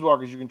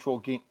planeswalkers you control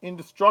gain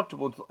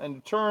indestructible until end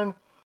of turn.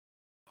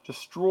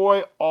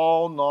 Destroy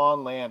all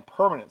non-land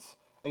permanents.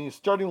 And your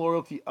starting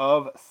loyalty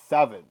of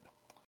 7.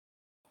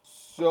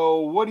 So,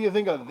 what do you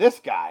think of this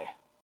guy?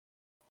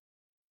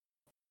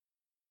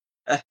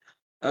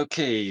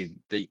 Okay,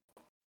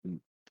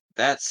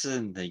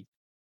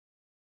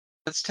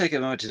 let's take a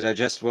moment to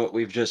digest what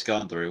we've just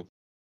gone through.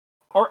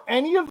 Are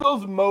any of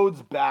those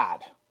modes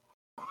bad?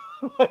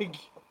 Like,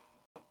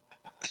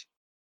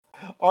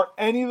 are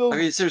any of those? I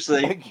mean,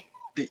 seriously,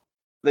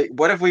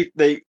 what if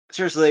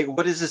seriously,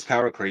 what is this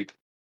power creep?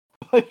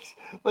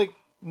 Like,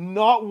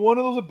 not one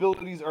of those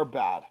abilities are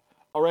bad.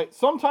 All right.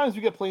 Sometimes we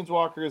get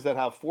planeswalkers that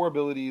have 4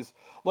 abilities,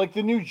 like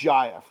the new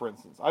Jaya, for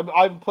instance.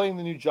 I'm playing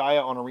the new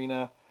Jaya on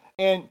Arena,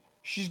 and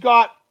she's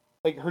got,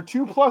 like, her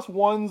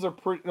 2+1s are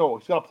pretty. No,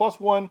 she's got a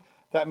 +1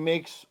 that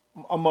makes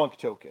a monk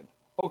token.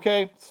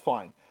 Okay, it's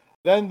fine.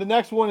 Then the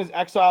next one is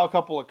exile a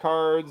couple of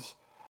cards,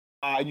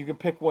 and you can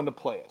pick one to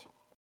play it.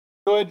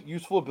 Good,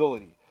 useful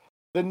ability.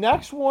 The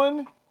next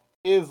one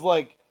is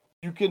like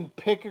you can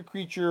pick a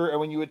creature, and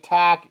when you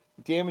attack,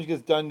 damage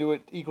gets done to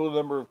it equal to the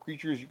number of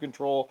creatures you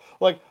control.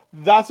 Like,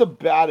 that's a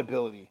bad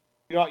ability.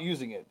 You're not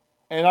using it.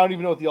 And I don't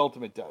even know what the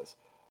ultimate does.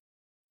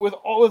 With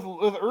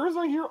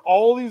Urza here,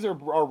 all these are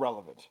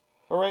relevant.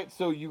 All right,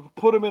 so you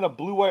put them in a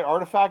blue-white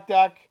artifact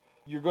deck,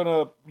 you're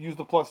gonna use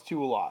the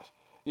 +2 a lot.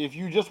 If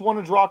you just want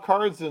to draw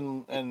cards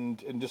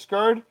and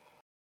discard,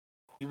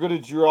 you're gonna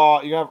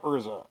draw. You have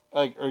Urza,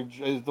 like, or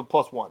is the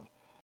 +1.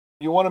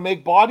 You want to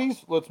make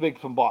bodies? Let's make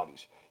some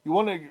bodies. You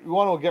want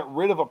to get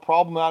rid of a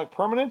problematic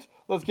permanent?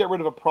 Let's get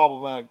rid of a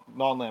problematic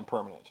non-land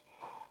permanent.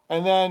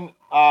 And then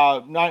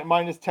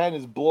 -10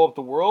 is blow up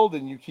the world,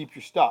 and you keep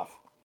your stuff.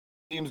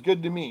 Seems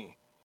good to me.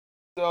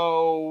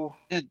 So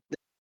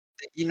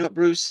You know what,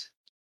 Bruce?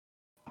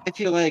 I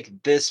feel like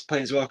this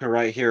Planeswalker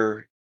right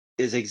here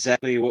is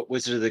exactly what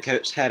Wizard of the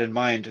Coast had in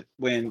mind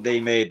when they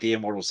made the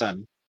Immortal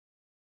Sun.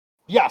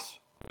 yes,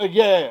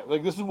 yeah.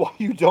 Like, this is why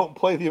you don't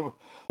play the.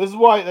 This is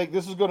why, like,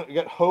 this is going to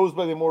get hosed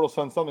by the Immortal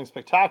Sun, something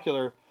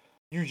spectacular.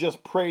 You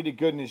just pray to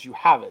goodness you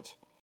have it,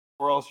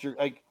 or else you're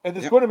like, and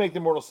it's going to make the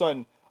Immortal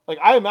Sun. Like,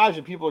 I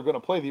imagine people are going to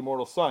play the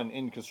Immortal Sun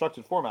in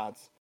constructed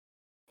formats.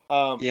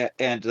 Yeah,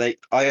 and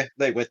I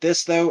with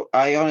this though,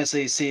 I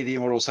honestly see the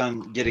Immortal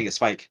Sun getting a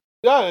spike.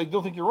 Yeah, I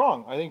don't think you're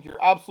wrong. I think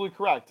you're absolutely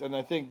correct, and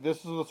I think this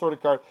is the sort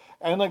of card.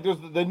 And like, there's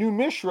the new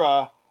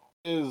Mishra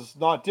is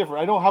not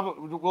different. I don't have it.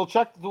 We'll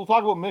check. We'll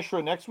talk about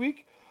Mishra next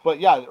week. But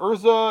yeah,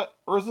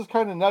 Urza's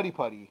kind of nutty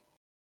putty,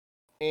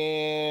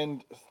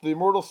 and the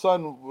Immortal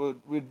Sun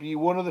would be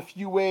one of the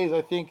few ways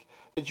I think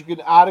that you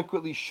can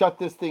adequately shut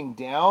this thing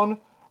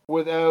down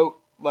without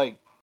I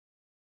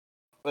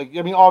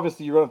mean,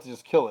 obviously you're gonna have to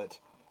just kill it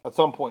at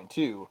some point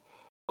too.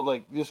 But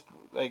like this,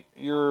 like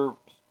your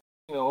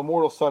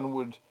Immortal Sun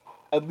would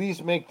at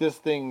least make this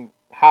thing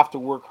have to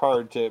work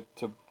hard to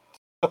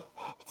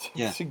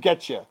Yeah. to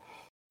get you.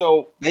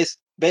 So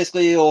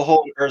basically, it'll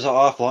hold Urza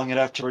off long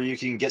enough to where you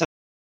can get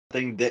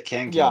something that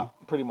can kill. Yeah,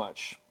 pretty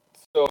much.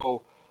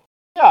 So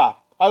yeah,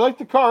 I like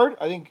the card.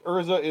 I think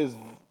Urza is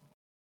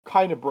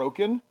kind of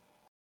broken.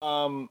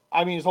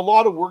 I mean, it's a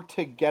lot of work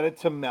to get it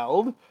to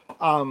meld.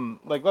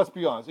 Like, let's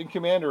be honest, in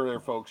Commander there,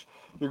 folks,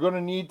 you're going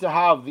to need to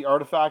have the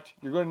artifact,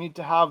 you're going to need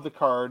to have the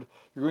card,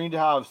 you're going to need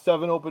to have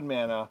 7 open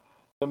mana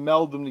to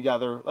meld them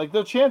together. Like,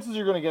 the chances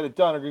you're going to get it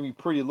done are going to be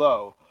pretty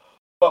low.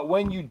 But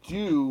when you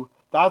do,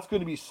 that's going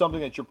to be something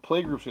that your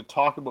playgroups could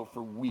talk about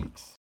for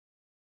weeks.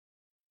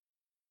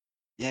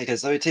 Yeah,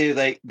 because let me tell you,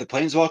 like, the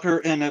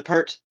Planeswalker in a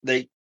part,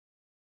 they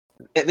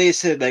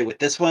said, like, with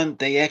this one,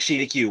 they actually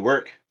make you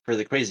work for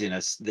the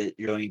craziness that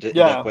you're going to end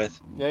up with.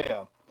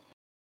 Yeah.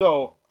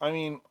 So, I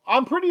mean,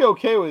 I'm pretty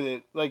okay with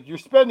it. Like, you're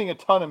spending a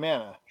ton of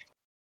mana.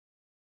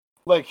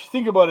 Like,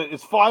 think about it.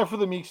 It's 5 for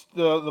the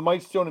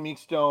Might Stone and Meek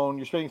Stone.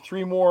 You're spending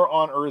 3 more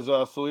on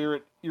Urza, so you're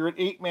at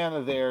 8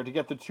 mana there to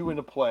get the 2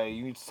 into play.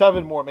 You need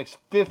 7 more. It makes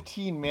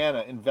 15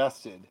 mana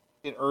invested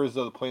in Urza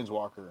the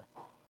Planeswalker.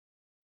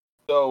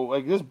 So,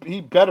 like,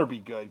 he better be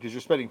good because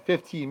you're spending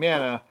 15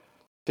 mana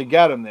to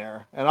get him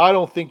there. And I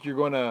don't think you're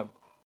going to,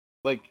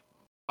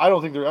 I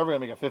don't think they're ever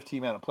going to make a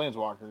 15 mana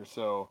Planeswalker.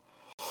 So,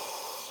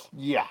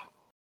 yeah.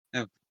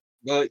 Oh.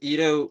 Well,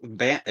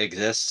 Bant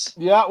exists.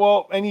 Yeah,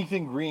 well,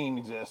 anything green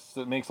exists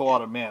that makes a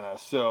lot of mana.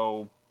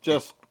 So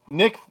just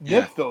nick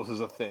those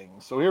as a thing.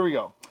 So here we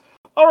go.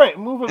 All right,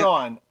 moving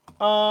on.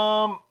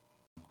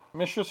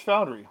 Mishra's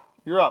Foundry,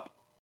 you're up.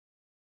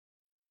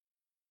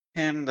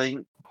 And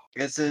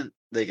it's a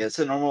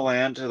normal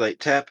land to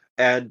tap,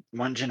 add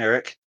 1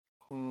 generic,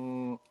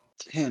 and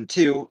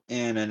 2,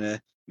 and then a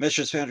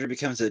Mishra's Foundry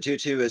becomes a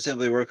 2/2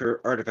 assembly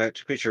worker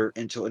artifact creature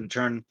until in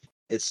turn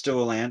it's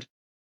still a land.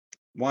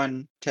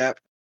 1 tap.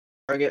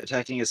 Target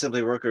attacking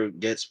assembly worker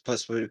gets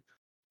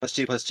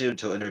 +2/+2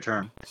 until end of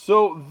turn.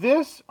 So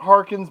this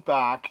harkens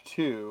back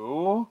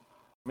to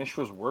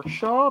Mishra's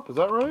Workshop. Is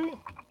that right?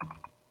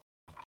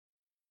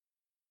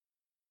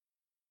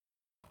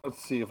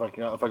 Let's see if I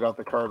got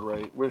the card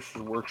right.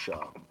 Mishra's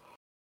Workshop.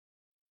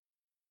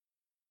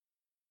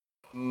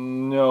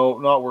 No,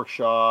 not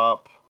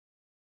Workshop.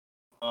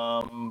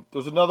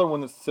 There's another one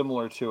that's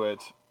similar to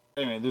it.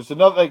 Anyway, there's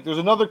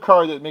another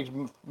card that makes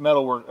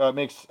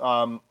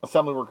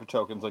assembly worker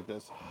tokens like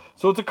this.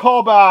 So it's a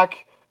callback.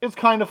 It's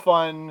kind of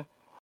fun.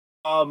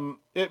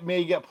 It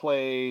may get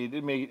played.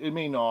 It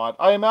may not.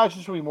 I imagine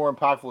this will be more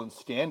impactful in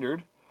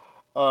standard.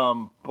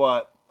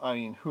 But I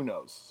mean, who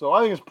knows? So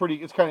I think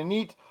it's kind of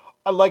neat.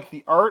 I like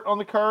the art on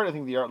the card. I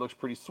think the art looks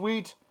pretty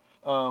sweet.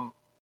 But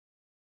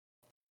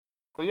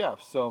yeah,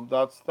 so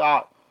that's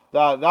that.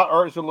 That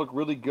art is gonna look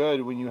really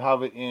good when you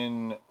have it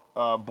in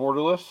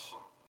borderless.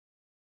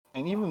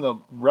 And even the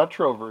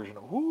retro version.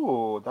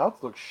 Ooh,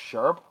 that looks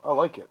sharp. I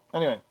like it.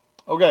 Anyway,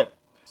 okay.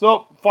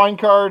 So, fine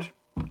card.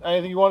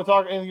 Anything you want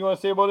to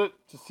say about it?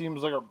 Just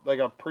seems like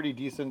a pretty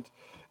decent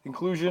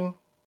inclusion.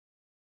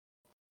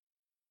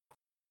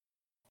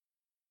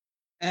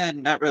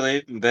 And not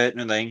really, but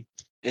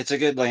It's a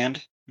good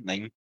land.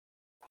 Like,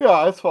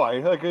 Yeah, it's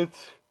fine. Like it's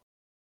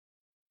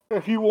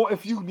if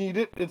you need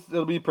it,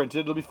 it'll be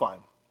printed. It'll be fine.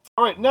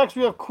 All right, next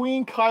we have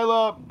Queen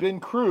Kyla Bin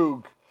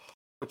Krug,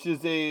 which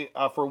is a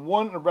for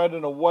 1 a red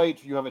and a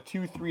white. You have a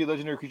 2/3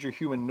 legendary creature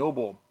human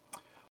noble.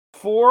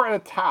 4 and a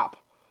tap.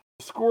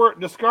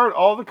 Discard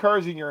all the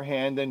cards in your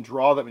hand, then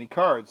draw that many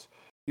cards.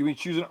 You may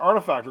choose an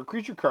artifact or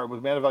creature card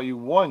with mana value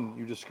 1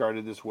 you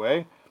discarded this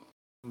way.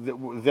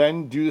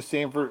 Then do the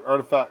same for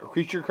artifact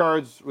creature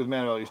cards with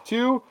mana values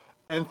 2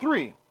 and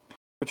 3.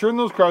 Return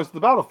those cards to the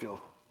battlefield.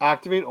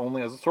 Activate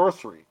only as a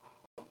sorcery.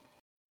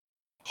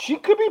 She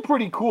could be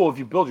pretty cool if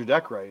you build your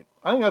deck right.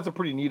 I think that's a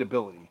pretty neat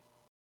ability.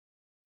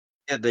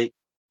 yeah,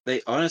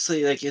 they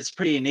honestly like it's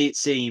pretty neat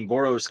seeing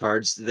Boros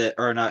cards that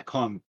are not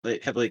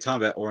heavily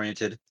combat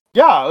oriented.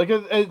 Yeah, like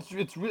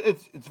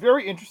it's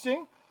very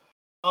interesting.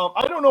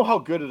 I don't know how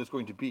good it is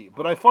going to be,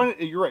 but I find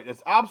it. You're right.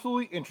 It's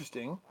absolutely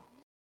interesting.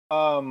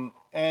 And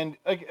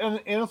like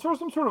and sort of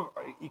some sort of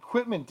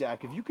equipment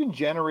deck. If you can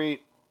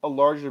generate a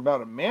larger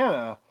amount of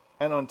mana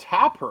and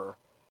untap her,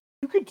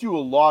 you could do a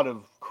lot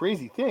of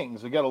crazy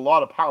things and get a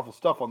lot of powerful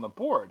stuff on the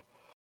board.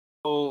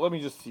 So let me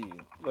just see.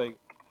 Like,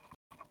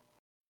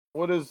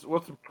 what's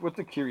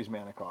the Kiri's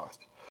mana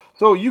cost?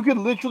 So you could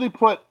literally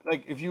put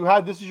like if you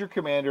had this as your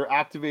commander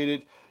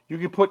activated, you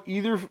could put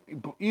either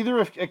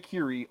a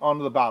Kiri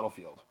onto the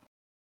battlefield.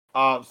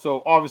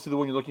 So obviously the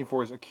one you're looking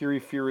for is a Kiri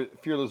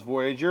Fearless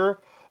Voyager.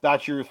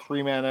 That's your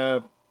 3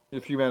 mana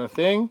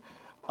thing.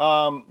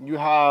 You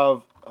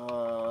have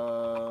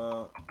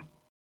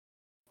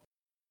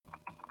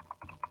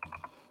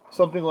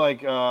something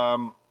like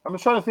I'm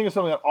just trying to think of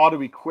something that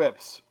auto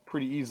equips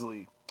pretty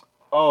easily.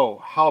 Oh,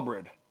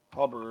 Halberd.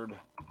 Oh,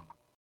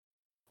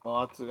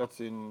 that's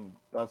in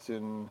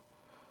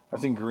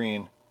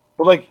green.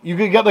 But like you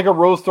could get like a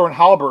Rosethorn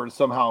Halberd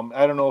somehow.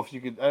 I don't know if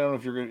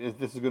if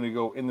this is going to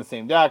go in the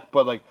same deck,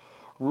 but like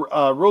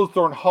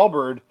Rosethorn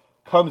Halberd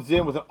comes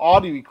in with an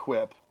auto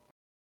equip.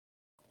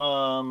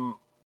 Yeah,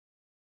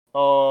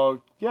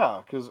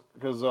 yeah,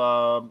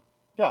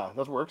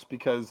 that works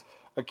because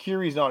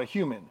Akiri's not a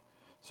human.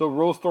 So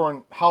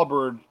Rosethorn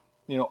Halberd,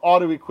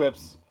 auto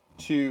equips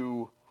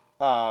to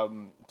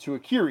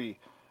Akiri,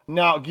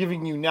 now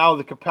giving you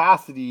the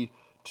capacity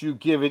to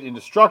give it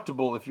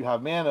indestructible if you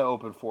have mana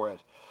open for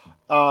it.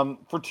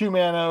 For 2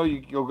 mana,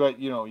 you'll get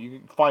you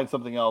can find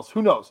something else.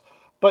 Who knows?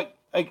 But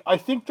I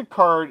think the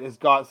card has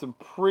got some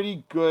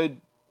pretty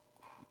good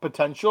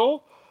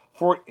potential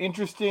for an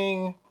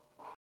interesting,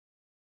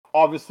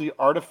 obviously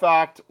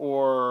artifact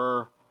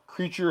or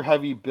creature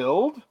heavy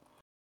build.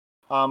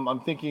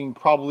 I'm thinking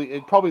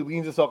it probably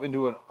leans itself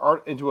into an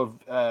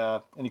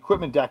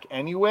equipment deck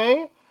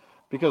anyway,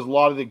 because a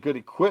lot of the good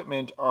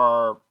equipment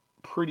are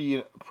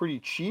pretty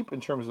cheap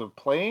in terms of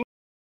playing.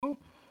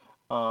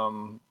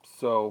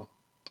 So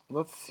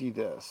let's see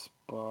this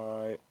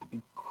by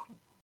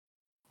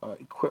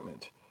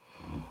equipment.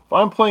 If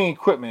I'm playing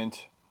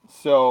equipment,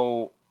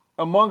 so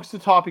amongst the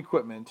top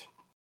equipment,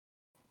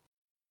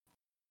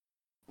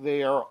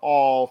 they are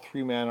all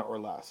 3 mana or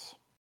less.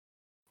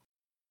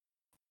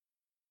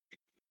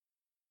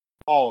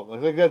 All of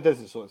them. Like that. This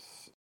is so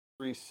it's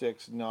 3,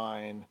 6,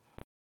 9,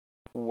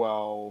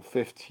 12,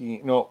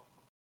 15. No,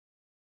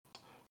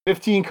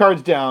 15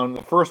 cards down.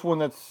 The first one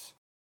that's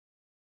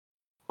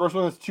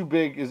too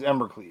big is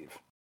Embercleave.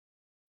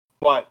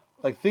 But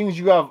like things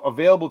you have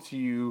available to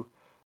you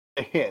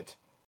to hit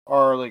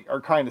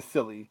are kind of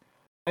silly.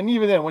 And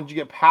even then, once you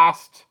get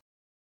past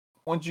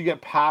the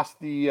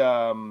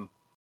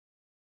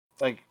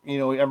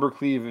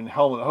Embercleave and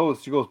Helm of the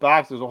Host, it goes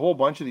back. There's a whole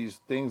bunch of these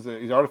things,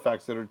 these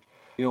artifacts that are,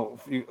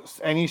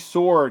 any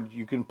sword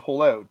you can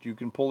pull out. You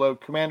can pull out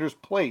Commander's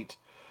Plate.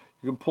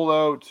 You can pull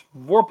out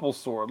Vorpal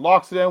Sword,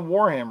 Loxodon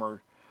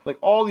Warhammer. Like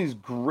all these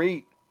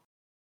great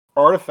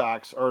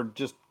artifacts are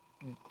just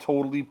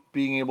totally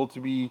being able to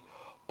be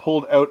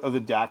pulled out of the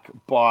deck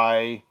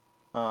by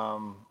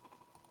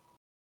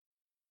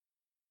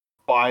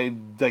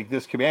like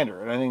this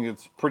commander, and I think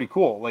it's pretty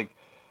cool. Like,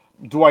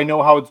 do I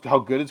know how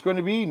good it's going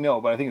to be?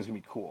 No, but I think it's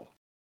going to be cool.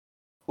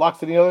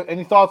 Lux,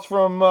 any thoughts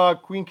from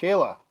Queen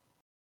Kayla?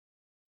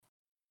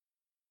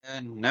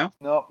 No.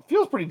 No,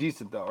 feels pretty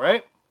decent though,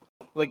 right?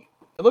 Like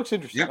it looks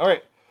interesting. Yep. All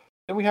right,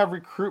 then we have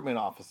Recruitment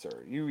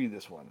Officer. You read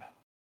this one.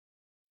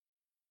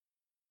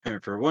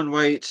 For 1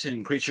 white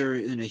and creature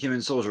and a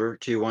human soldier,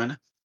 2/1.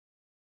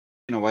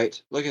 In a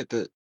white, look at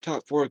the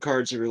top 4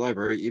 cards of your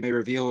library. You may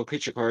reveal a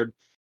creature card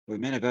with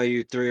mana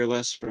value 3 or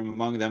less from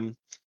among them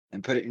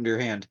and put it into your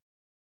hand.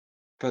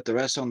 Put the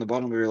rest on the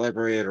bottom of your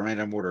library at a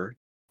random order.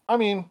 I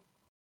mean,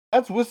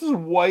 this is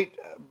white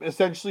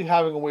essentially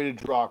having a way to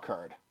draw a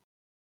card.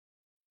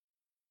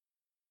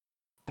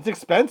 It's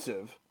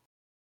expensive,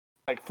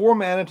 like 4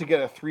 mana to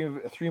get a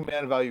 3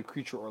 mana value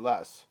creature or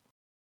less,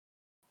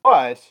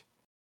 but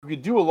you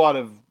could do a lot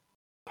of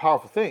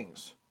powerful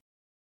things.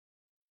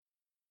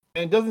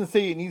 And it doesn't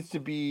say it needs to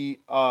be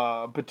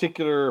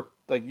particular.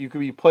 Like you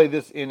could play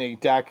this in a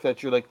deck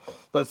that you're like,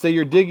 let's say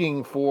you're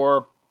digging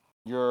for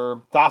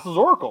your Thassa's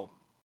Oracle,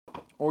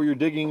 or you're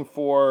digging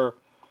for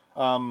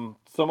some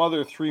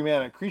other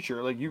 3-mana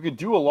creature. Like, you could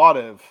do a lot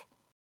of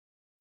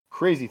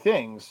crazy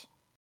things.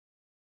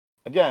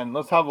 Again,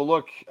 let's have a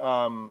look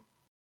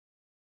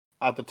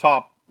at the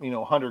top,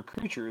 100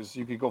 creatures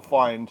you could go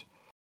find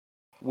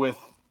with,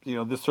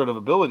 this sort of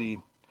ability.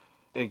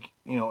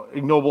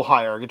 Ignoble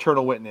Hierarch,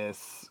 Eternal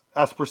Witness,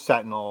 Esper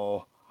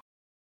Sentinel,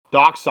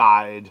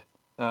 Dockside,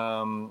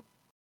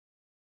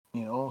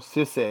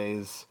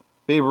 Sisseys,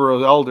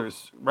 Baber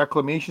Elders,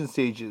 Reclamation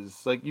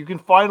Sages. Like, you can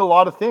find a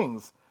lot of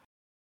things.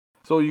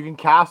 So you can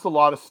cast a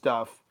lot of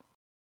stuff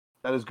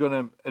that is going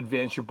to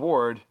advance your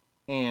board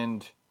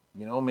and,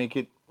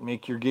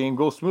 make your game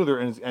go smoother,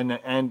 and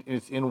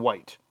it's in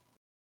white,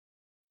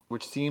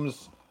 which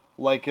seems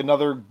like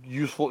another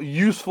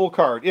useful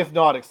card, if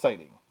not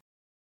exciting.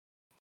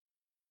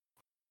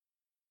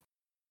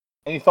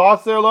 Any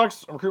thoughts there,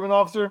 Lux, recruitment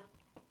officer?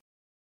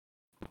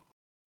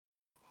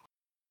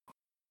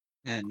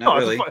 Yeah, not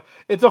really.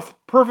 It's a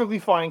perfectly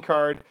fine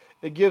card.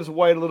 It gives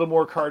white a little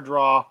more card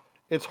draw.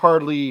 It's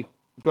hardly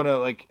gonna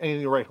like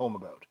anything to write home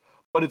about,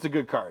 but it's a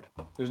good card.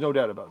 There's no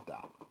doubt about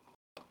that.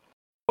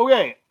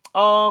 Okay,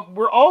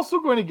 we're also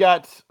going to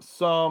get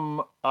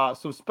some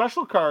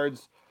special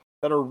cards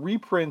that are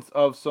reprints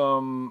of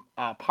some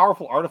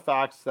powerful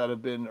artifacts that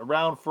have been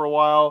around for a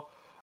while.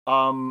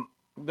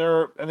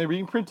 They're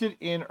being printed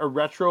in a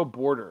retro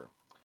border.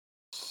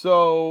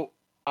 So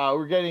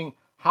we're getting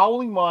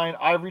Howling Mine,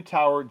 Ivory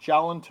Tower,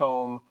 Jalen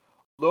Tome,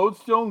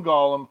 Lodestone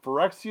Golem,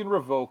 Phyrexian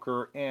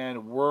Revoker,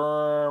 and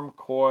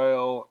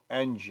Wormcoil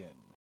Engine.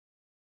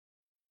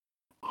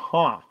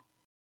 Huh.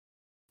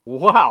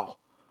 Wow.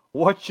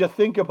 What you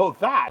think about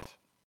that?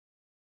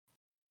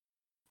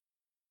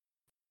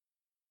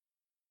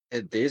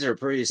 These are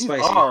pretty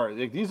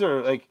spicy. These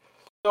are like.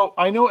 So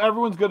I know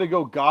everyone's going to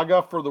go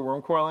gaga for the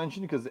Wormcoil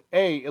Engine because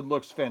it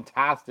looks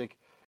fantastic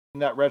in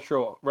that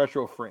retro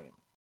frame.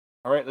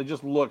 All right, it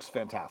just looks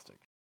fantastic.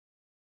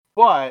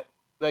 But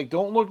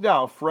don't look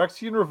now.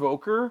 Phyrexian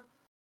Revoker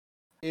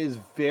is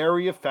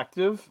very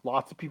effective.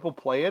 Lots of people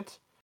play it.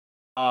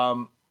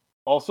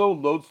 Also,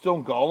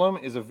 Lodestone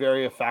Golem is a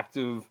very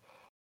effective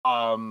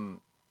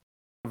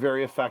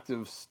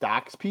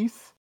stacks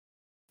piece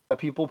that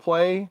people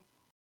play.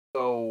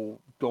 So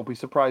don't be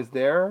surprised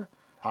there.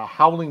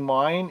 Howling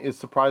Mine is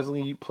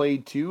surprisingly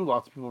played too.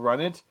 Lots of people run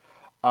it.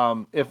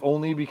 If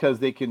only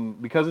because it's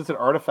an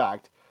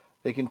artifact,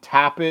 they can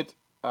tap it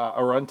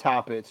or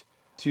untap it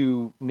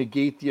to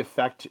negate the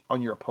effect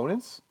on your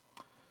opponents.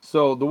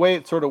 So the way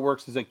it sort of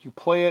works is you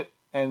play it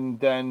and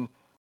then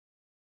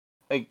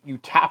you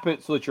tap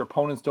it so that your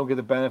opponents don't get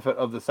the benefit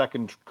of the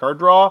second card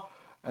draw,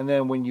 and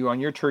then when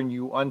on your turn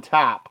you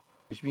untap,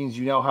 which means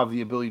you now have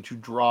the ability to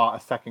draw a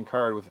second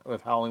card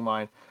with Howling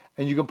Mine,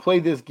 and you can play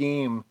this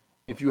game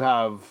if you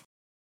have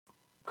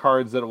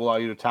cards that will allow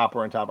you to tap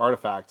or untap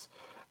artifacts,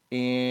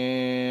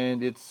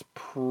 and it's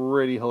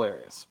pretty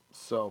hilarious.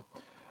 So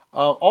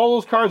all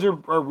those cards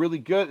are really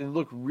good and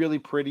look really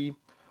pretty.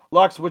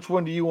 Lux, which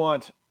one do you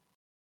want?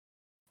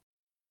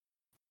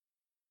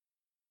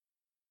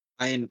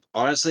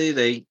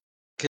 Honestly,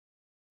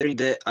 considering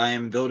that I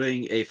am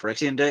building a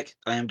Phyrexian deck,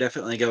 I am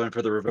definitely going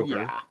for the Revoker.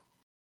 Yeah.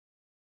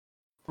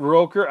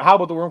 Revoker. How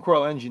about the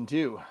Wormcoil Engine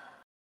too?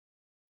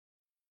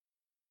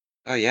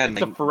 Oh yeah,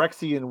 it's a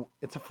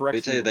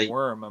Phyrexian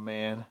worm, my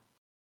man.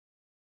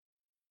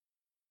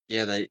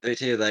 Yeah, they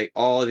say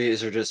all of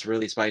these are just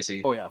really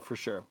spicy. Oh yeah, for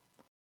sure.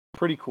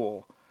 Pretty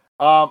cool.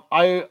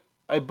 I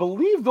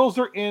believe those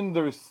are in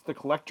the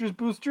collector's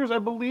boosters, I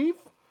believe.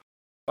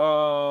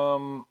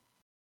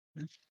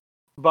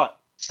 But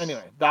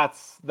anyway,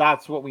 that's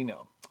what we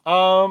know.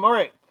 All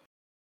right.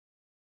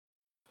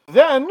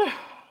 Then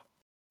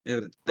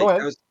go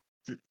ahead.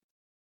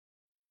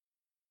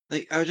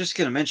 I was just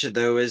gonna mention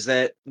though is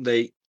that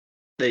they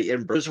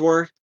in Bros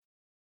War,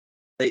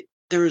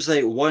 there was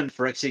one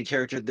Phyrexian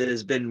character that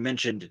has been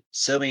mentioned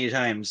so many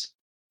times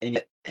and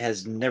yet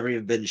has never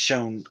even been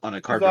shown on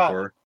a card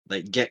before,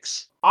 like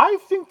Gix. I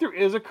think there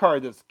is a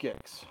card that's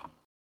Gix.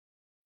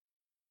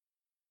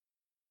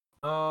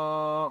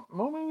 Well,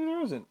 maybe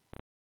there isn't.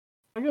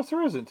 I guess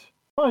there isn't.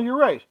 Oh, you're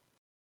right.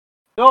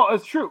 No,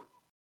 it's true.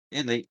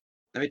 And let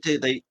me tell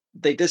you,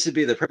 this would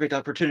be the perfect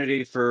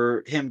opportunity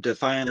for him to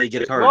finally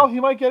get a card. Well, he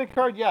might get a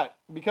card yet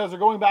because they're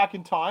going back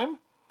in time.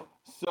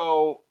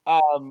 So,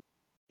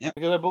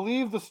 because I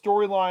believe the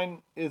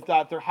storyline is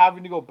that they're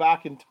having to go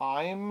back in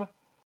time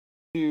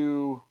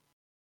to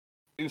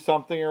do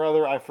something or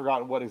other. I've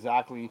forgotten what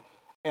exactly.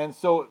 And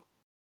so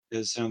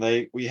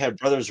we had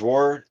Brothers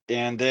War,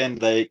 and then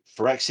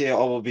Phyrexia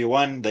all will be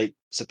one.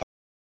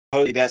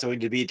 Supposedly that's going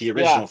to be the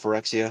original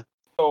Phyrexia.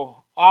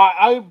 So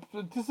I'm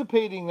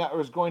anticipating that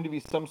there's going to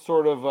be some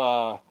sort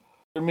of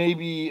there may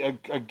be a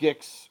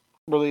Gix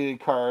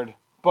related card,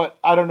 but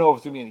I don't know if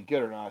it's gonna be any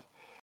good or not.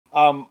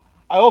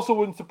 I also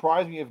wouldn't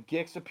surprise me if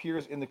Gix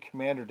appears in the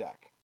commander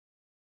deck.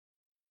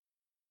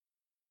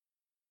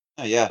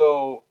 Oh yeah.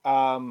 So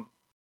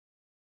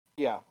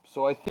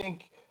so I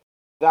think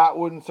that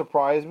wouldn't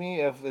surprise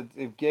me if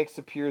Gix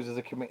appears as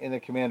in the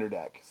commander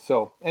deck.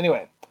 So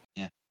anyway.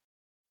 Yeah.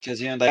 Because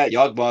that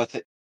Yawgmoth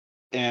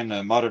in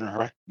modern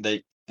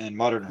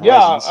Modern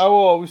Yeah, Horizons.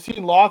 well, we've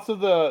seen lots of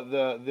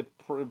the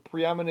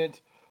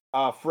preeminent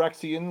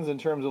Phyrexians in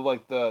terms of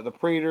like the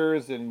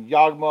Praetors and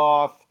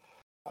Yawgmoth.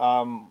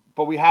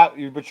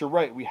 But you're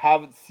right, we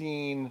haven't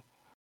seen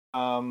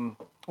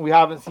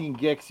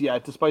Gix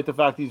yet, despite the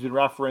fact he's been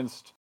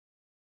referenced,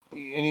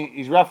 and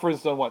he's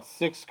referenced on what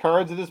 6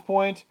 cards at this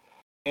point,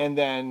 and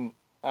then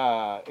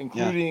Yeah,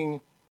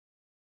 including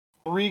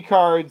 3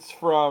 cards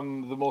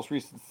from the most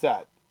recent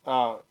set.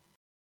 Well,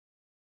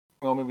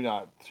 maybe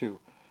not 2.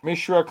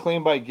 Mishra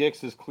claimed by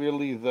Gix is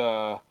clearly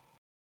the.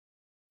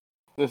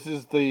 This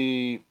is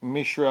the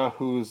Mishra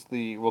who's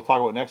the. We'll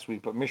talk about next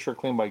week, but Mishra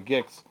claimed by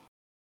Gix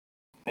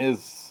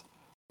is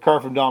a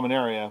card from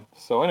Dominaria.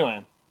 So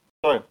anyway,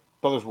 sorry,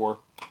 Brothers War.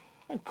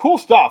 Cool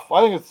stuff.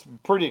 I think it's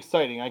pretty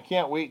exciting. I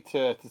can't wait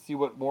to see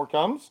what more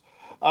comes.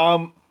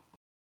 Um,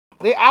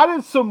 they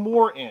added some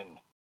more in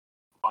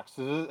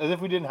boxes as if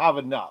we didn't have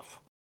enough.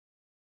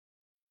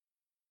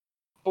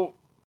 So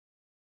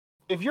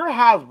if you're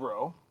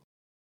Hasbro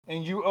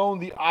and you own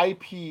the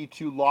IP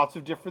to lots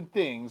of different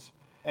things,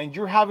 and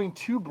you're having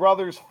 2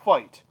 brothers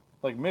fight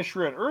like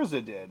Mishra and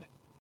Urza did,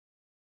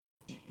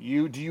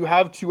 do you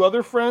have 2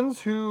 other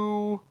friends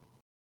who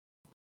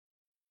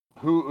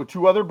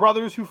 2 other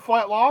brothers who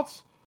fight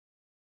lots?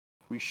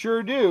 We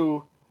sure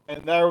do.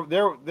 And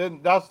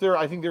that's their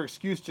I think their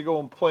excuse to go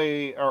and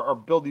play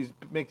or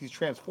make these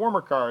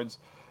Transformer cards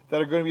that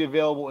are going to be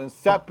available in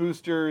set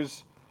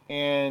boosters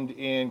and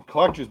in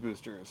collector's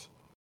boosters.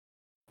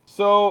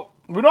 So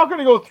we're not going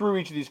to go through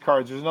each of these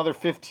cards. There's another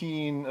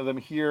 15 of them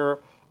here.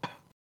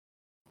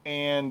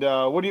 And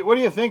what do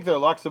you think there,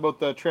 Lux, about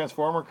the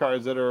Transformer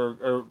cards that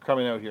are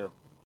coming out here?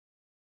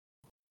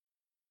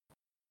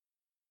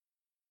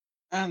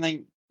 I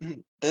think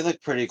they look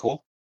pretty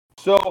cool.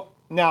 So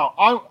now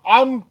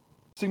I'm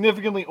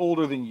significantly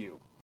older than you.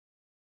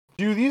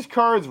 Do these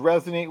cards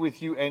resonate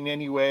with you in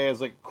any way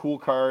as like cool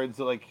cards,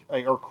 like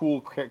or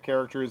cool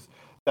characters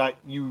that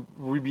you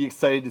would be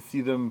excited to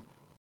see them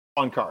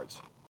on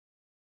cards?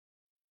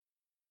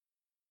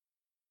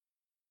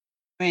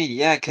 I mean,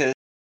 yeah, because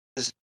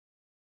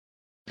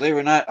believe it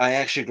or not, I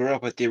actually grew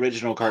up with the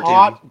original cartoon.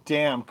 Hot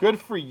damn, good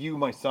for you,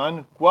 my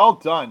son. Well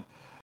done.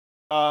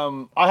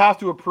 I have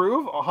to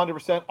approve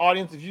 100%.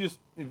 Audience,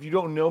 if you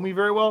don't know me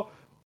very well,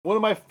 one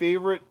of my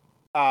favorite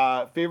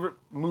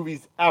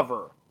movies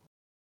ever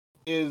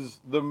is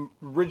the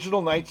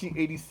original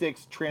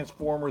 1986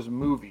 Transformers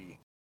movie,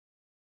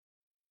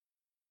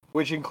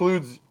 which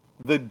includes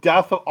the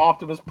death of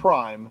Optimus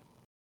Prime,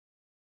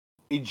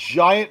 a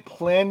giant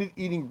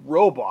planet-eating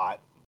robot,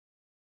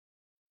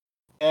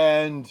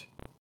 and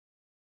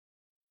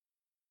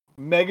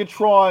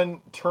Megatron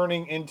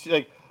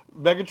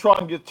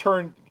Megatron gets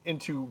turned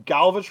into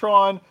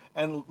Galvatron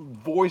and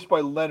voiced by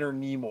Leonard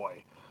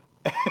Nimoy.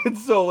 And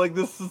so like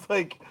this is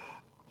like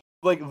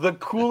the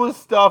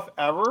coolest stuff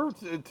ever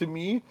to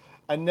me.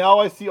 And now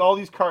I see all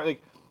these cards.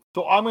 Like,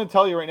 so I'm going to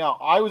tell you right now,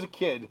 I was a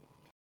kid,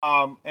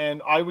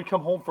 and I would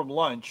come home from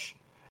lunch,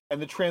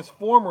 and the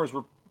Transformers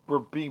were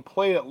being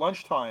played at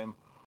lunchtime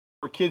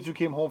for kids who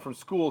came home from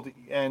school,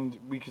 and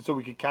I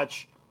could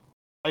catch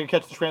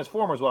the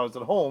Transformers while I was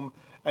at home,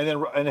 and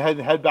then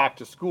head back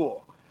to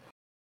school.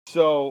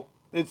 So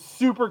it's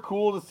super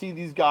cool to see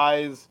these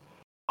guys,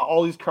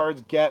 all these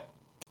cards get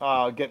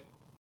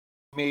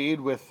made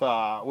with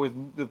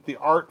the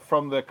art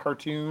from the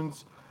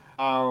cartoons.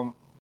 I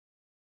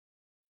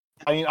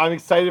mean, I'm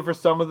excited for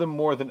some of them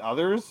more than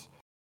others.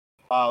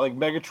 Like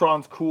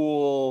Megatron's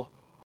cool.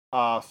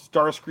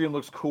 Starscream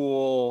looks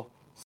cool.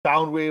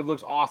 Soundwave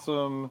looks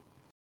awesome.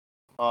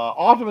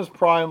 Optimus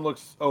Prime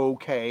looks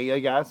okay, I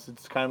guess.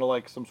 It's kind of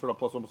like some sort of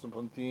plus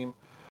one theme.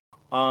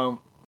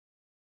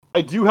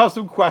 I do have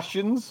some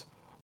questions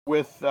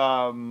with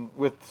some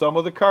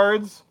of the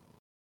cards.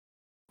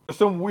 There's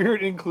some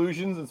weird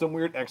inclusions and some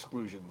weird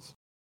exclusions.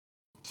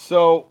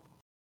 So,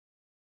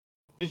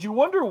 did you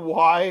wonder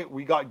why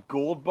we got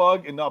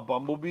Goldbug and not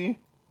Bumblebee?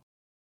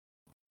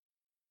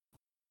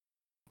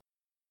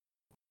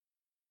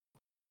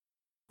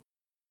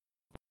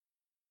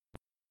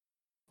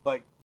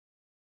 Like,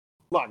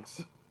 Lux,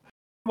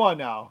 come on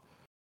now.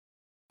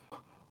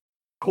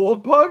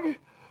 Goldbug?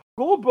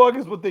 Goldbug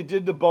is what they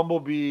did to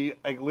Bumblebee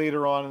like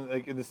later on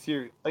like in the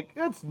series. Like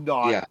that's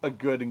not a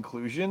good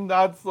inclusion.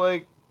 That's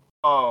like,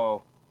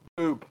 oh,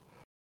 poop.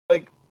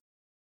 Like,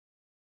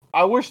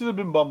 I wish it had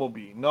been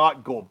Bumblebee,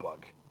 not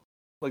Goldbug.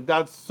 Like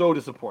that's so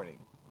disappointing.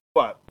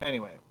 But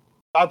anyway,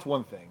 that's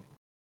one thing.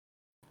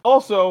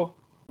 Also,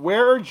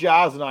 where are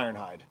Jazz and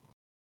Ironhide?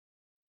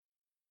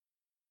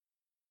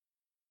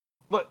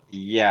 But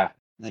Yeah,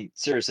 like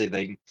seriously,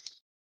 they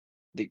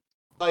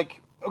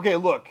like okay,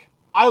 look,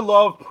 I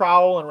love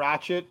Prowl and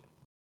Ratchet.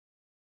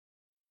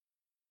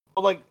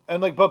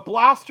 But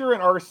Blaster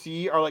and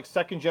RC are like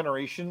second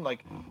generation.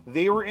 Like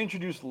they were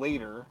introduced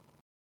later,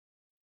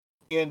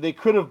 and they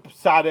could have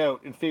sat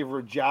out in favor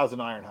of Jazz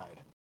and Ironhide.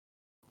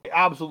 They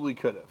absolutely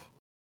could have.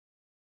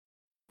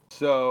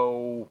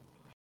 So,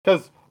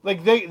 because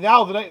like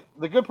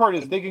the good part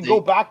is they can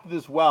go back to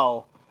this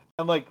well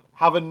and like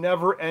have a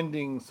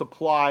never-ending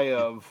supply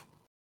of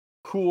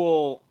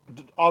cool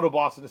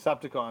Autobots and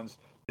Decepticons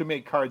to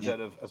make cards Yeah. out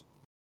of.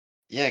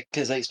 Yeah,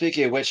 because like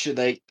speaking of which,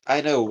 like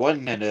I know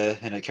one and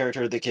a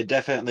character that could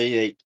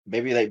definitely like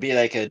maybe like be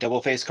like a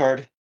double face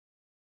card.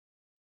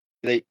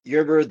 Like you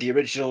remember the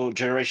original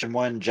Generation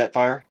One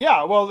Jetfire?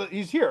 Yeah, well,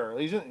 he's here.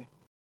 He's in.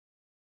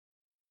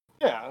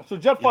 Yeah, so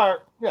Yeah. Jetfire.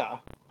 Yeah,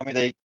 I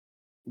mean,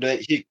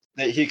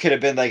 he could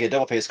have been like a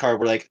double face card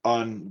where like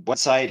on one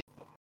side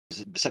is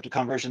the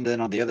Decepticon version,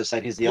 then on the other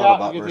side he's the yeah, you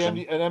Autobot get the version.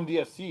 an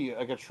MDSC,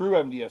 like a true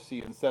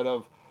MDSC, instead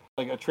of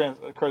like a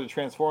card that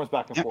transforms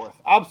back and Yep.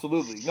 forth.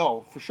 Absolutely,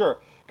 no, for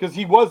sure, because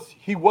he was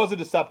a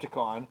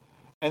Decepticon,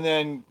 and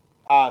then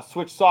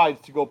switched sides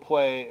to go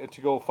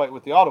fight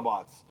with the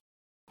Autobots.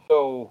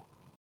 So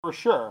for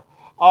sure.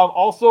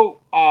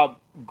 Also,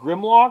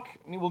 Grimlock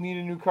will need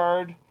a new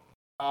card,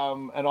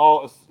 and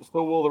so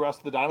will the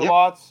rest of the Yep.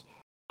 Dinobots.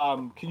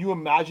 Can you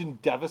imagine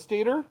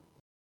Devastator?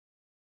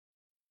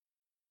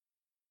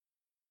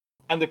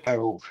 And the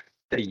Oh,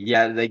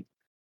 yeah. Like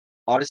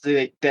honestly,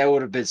 like, that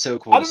would have been so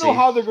cool I to don't know see.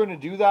 how they're going to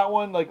do that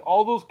one. Like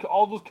all those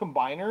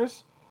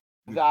combiners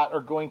that are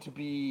going to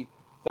be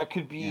that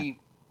could Yeah. be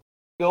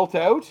built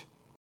out.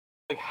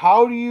 Like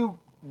how do you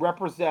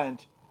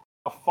represent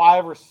a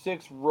 5 or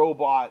 6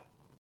 robot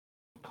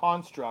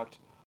construct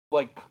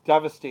like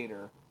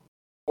Devastator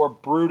or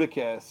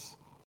Bruticus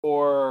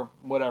or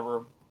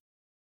whatever?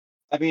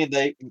 I mean,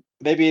 they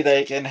maybe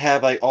they can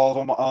have like all of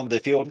them on the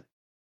field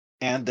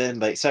and then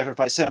like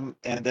sacrifice him,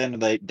 and then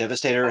like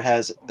Devastator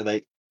has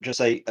like just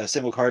like a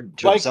single card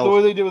to Like the way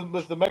himself. they did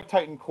with the Mech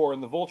Titan core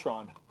and the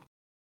Voltron.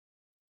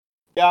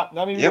 Yeah,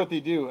 that may be Yep. what they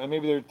do, and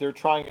maybe they're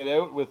trying it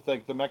out with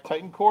like the Mech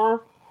Titan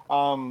core,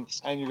 and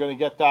you're going to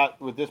get that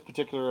with this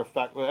particular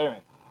effect. But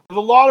anyway, there's a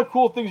lot of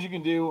cool things you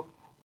can do.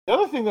 The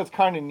other thing that's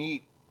kind of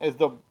neat is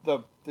the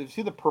you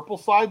see the purple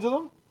sides of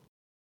them.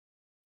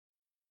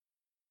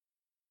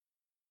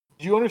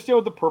 Do you understand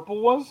what the purple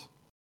was?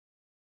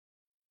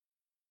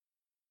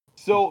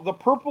 So the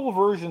purple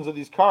versions of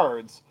these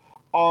cards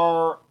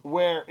are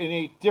where in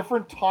a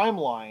different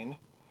timeline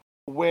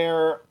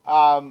where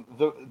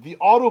the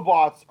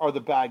Autobots are the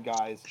bad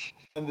guys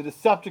and the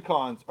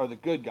Decepticons are the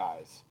good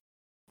guys.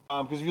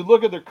 Because if you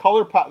look at their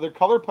color patterns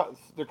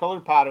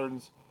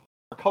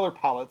or color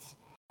palettes,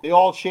 they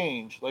all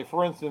change. Like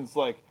for instance,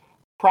 like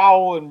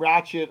Prowl and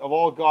Ratchet have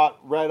all got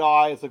red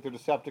eyes, like they're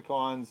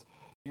Decepticons.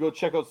 You go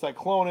check out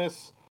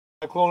Cyclonus.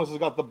 Cyclonus has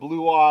got the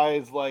blue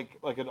eyes, like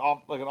an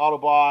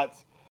Autobot.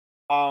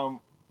 Um,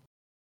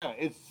 yeah,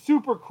 it's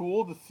super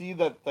cool to see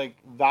that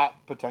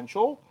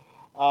potential.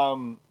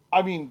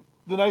 I mean,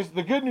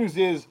 the good news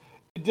is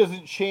it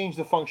doesn't change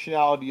the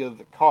functionality of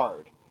the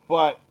card.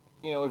 But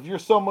if you're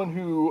someone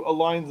who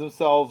aligns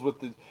themselves with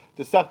the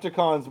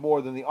Decepticons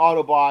more than the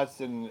Autobots,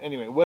 and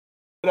anyway,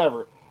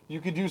 whatever, you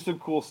could do some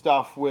cool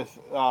stuff with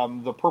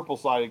the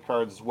purple-sided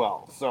cards as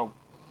well. So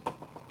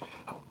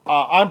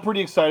I'm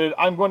pretty excited.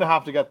 I'm going to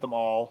have to get them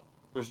all.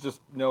 There's just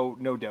no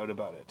doubt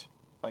about it.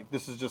 Like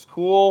this is just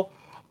cool.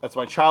 That's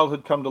my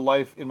childhood come to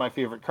life in my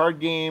favorite card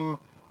game.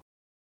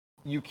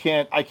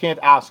 I can't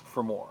ask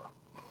for more.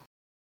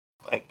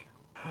 Like,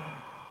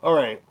 all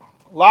right,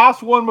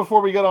 last one before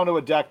we get onto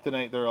a deck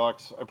tonight, there,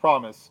 Alex. I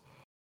promise.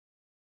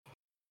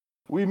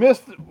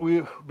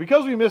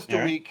 Because we missed All a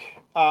right. week.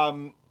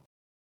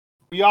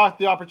 We got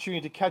the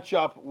opportunity to catch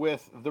up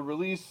with the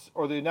release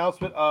or the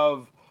announcement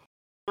of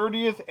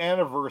 30th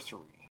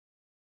anniversary.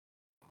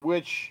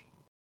 Which,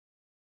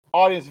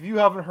 audience, if you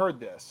haven't heard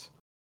this,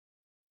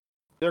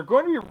 they're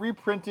going to be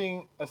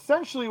reprinting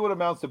essentially what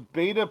amounts to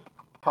beta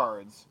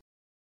cards,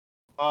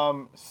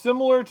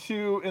 similar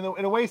to in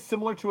a way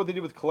similar to what they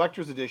did with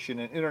Collector's Edition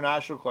and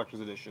International Collector's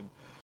Edition.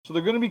 So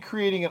they're going to be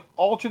creating an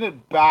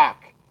alternate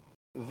back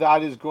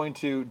that is going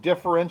to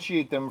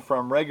differentiate them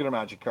from regular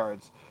Magic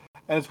cards,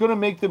 and it's going to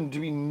make them to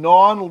be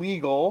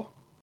non-legal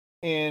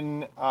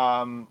in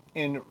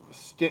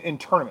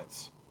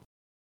tournaments.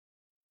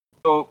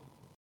 So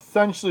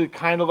essentially,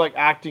 kind of like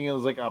acting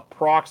as like a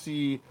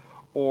proxy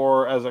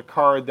or as a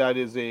card that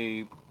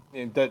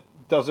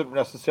doesn't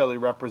necessarily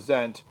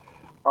represent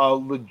a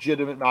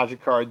legitimate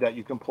Magic card that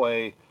you can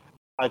play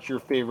at your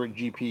favorite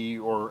GP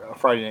or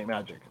Friday Night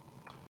Magic.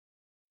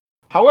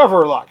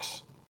 However,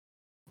 Lux,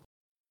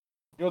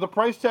 the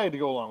price tag to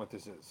go along with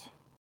this is.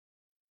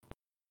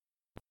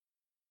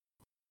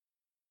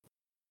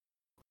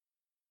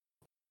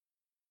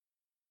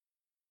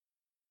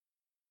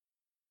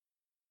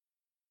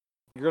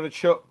 You're gonna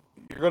choke.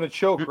 You're gonna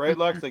choke, right,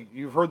 Lex? Like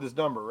you've heard this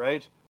number,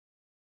 right?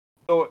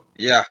 So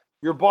Yeah.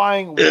 you're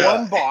buying Ugh.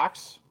 one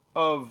box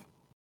of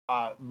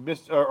or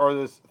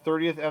this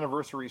 30th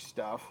anniversary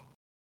stuff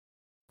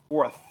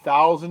for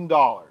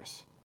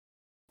 $1,000,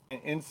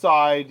 and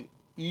inside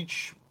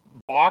each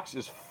box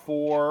is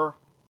 4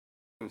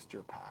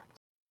 booster packs.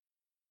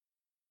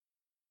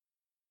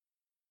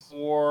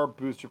 4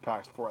 booster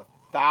packs for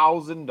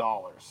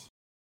 $1,000.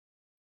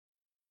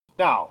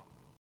 Now,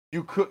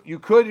 you could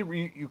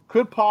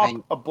pop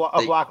I, a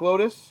they, Black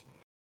Lotus,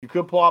 you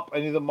could pop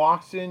any of the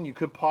Moxen, you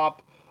could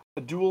pop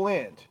a Dual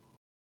Land.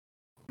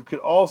 You could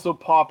also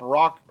pop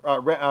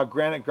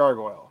Granite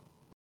Gargoyle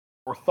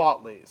or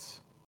Thought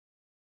Lace.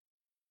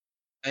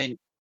 I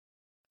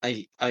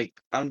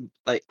I'm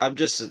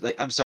just like,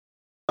 I'm sorry,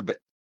 but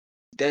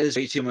that is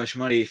way too much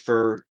money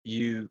for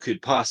you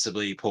could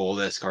possibly pull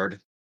this card.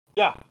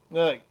 Yeah,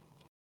 like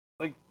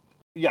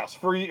yes,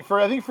 for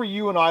I think for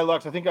you and I,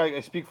 Lux, I think I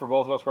speak for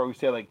both of us where we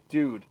say like,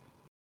 dude,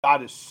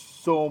 that is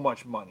so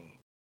much money,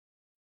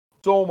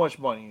 so much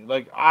money.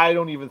 Like I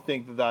don't even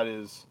think that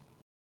is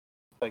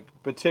like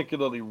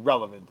particularly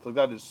relevant. Like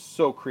that is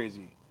so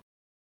crazy.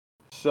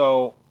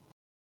 So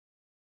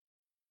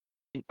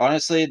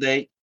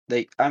Honestly,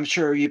 I'm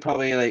sure you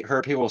probably like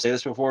heard people say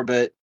this before,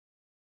 but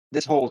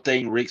this whole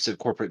thing reeks of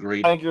corporate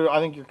greed. I think you're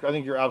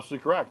absolutely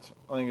correct.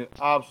 I think it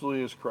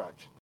absolutely is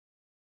correct.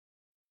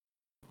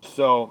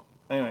 So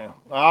anyway,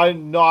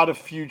 I'm not a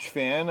huge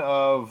fan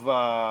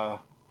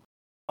of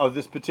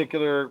this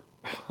particular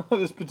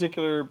this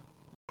particular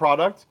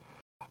product.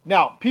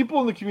 Now,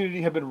 people in the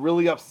community have been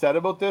really upset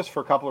about this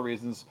for a couple of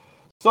reasons.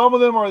 Some of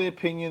them are the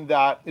opinion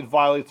that it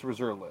violates the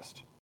reserve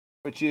list,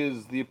 which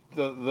is the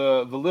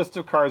list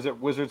of cards that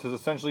Wizards has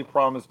essentially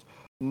promised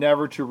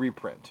never to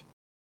reprint.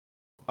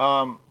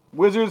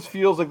 Wizards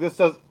feels like this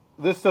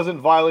doesn't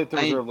violate the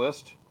I reserve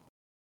list.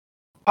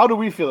 How do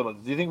we feel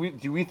about this?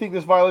 Do we think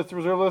this violates the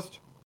reserve list?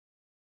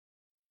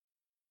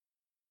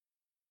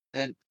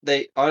 and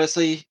they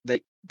honestly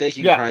they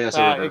can Yeah. cry us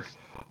a river.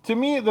 To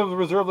me, the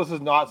reserve list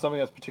is not something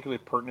that's particularly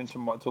pertinent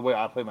to the way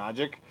I play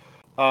Magic.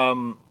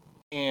 Um,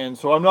 and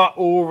so I'm not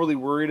overly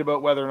worried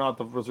about whether or not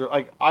the reserve.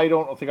 Like, I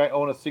don't think I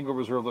own a single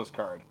reserve list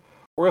card.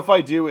 Or if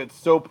I do, it's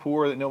so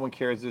poor that no one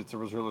cares that it's a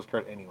reserve list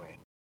card anyway.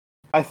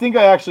 I think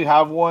I actually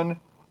have one.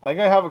 I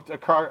think I have a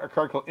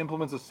card called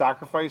Implements of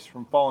Sacrifice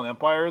from Fallen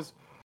Empires,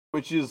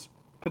 which is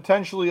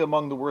potentially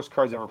among the worst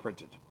cards ever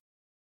printed.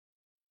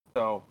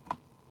 So,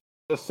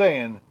 just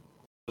saying,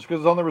 just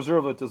because it's on the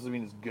reserve list doesn't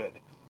mean it's good.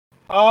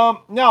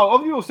 Now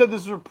other people said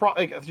this is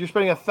like you're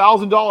spending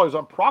 $1,000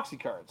 on proxy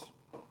cards.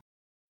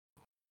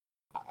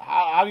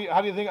 How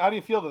do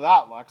you feel to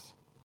that, Lex?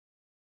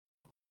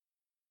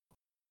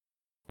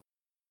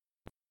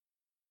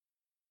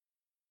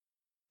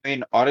 I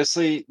mean,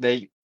 honestly,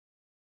 I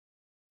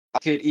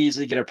could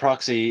easily get a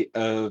proxy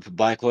of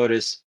Black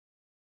Lotus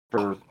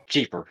for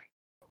cheaper.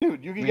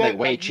 Dude, you I can mean, like get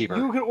way cheaper.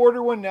 you can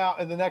order one now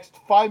in the next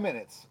 5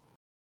 minutes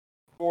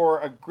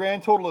for a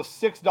grand total of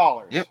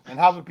 $6 Yep. and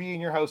have it be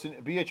in your house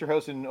and be at your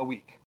house in a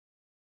week.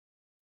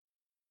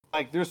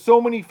 Like there's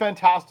so many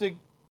fantastic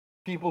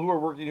people who are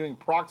working doing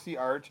proxy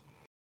art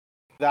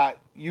that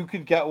you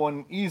could get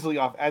one easily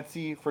off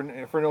Etsy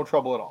for no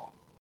trouble at all.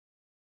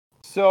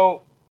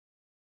 So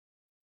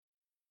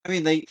I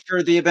mean,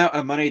 for the amount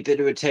of money that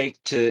it would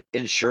take to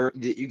ensure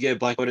that you get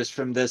Black Lotus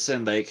from this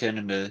and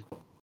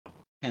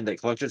and the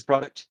collector's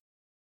product,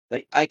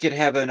 like I could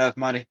have enough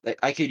money, like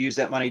I could use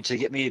that money to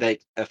get me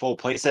like a full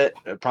playset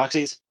of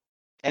proxies,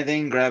 and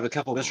then grab a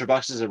couple mystery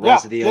boxes of Rise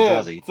yeah, of the yeah.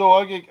 Eldrazi.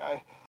 So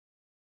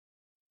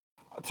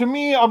to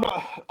me, I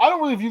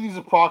don't really view these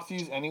as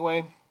proxies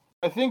anyway.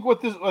 I think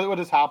what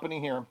is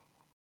happening here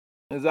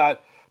is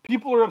that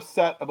people are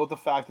upset about the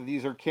fact that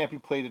these can't be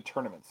played at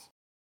tournaments.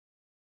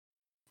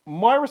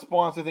 My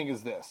response, I think,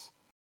 is this: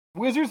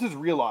 Wizards has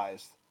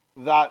realized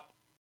that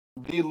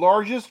the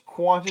largest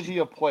quantity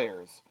of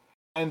players,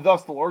 and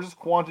thus the largest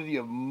quantity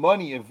of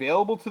money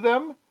available to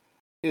them,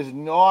 is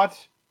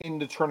not in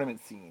the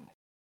tournament scene.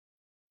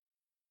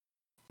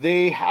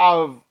 They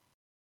have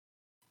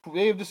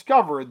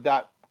discovered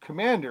that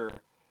Commander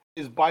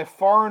is by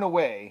far and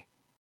away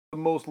the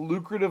most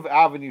lucrative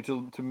avenue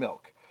to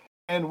milk.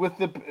 And with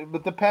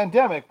the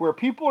pandemic, where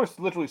people are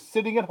literally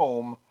sitting at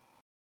home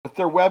with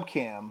their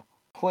webcam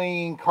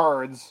playing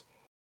cards,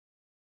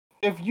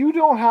 if you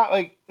don't have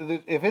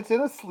if it's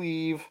in a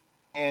sleeve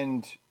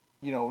and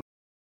you know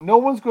no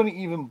one's going to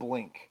even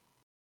blink.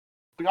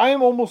 Like, I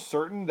am almost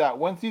certain that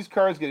once these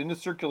cards get into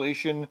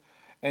circulation,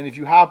 and if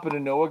you happen to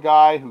know a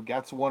guy who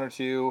gets one or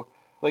two,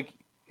 like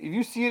if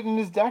you see it in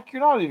his deck,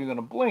 you're not even going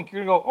to blink.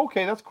 You're going to go,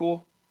 okay, that's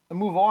cool, and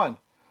move on.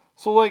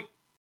 So like,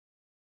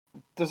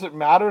 does it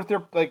matter if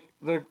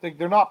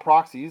they're not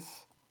proxies?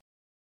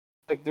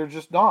 Like they're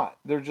just not.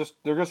 They're just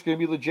going to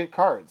be legit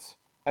cards,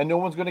 and no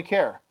one's going to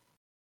care.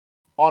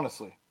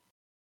 Honestly,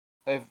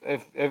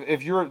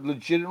 if you're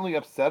legitimately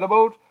upset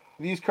about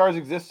these cards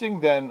existing,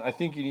 then I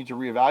think you need to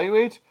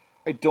reevaluate.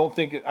 I don't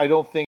think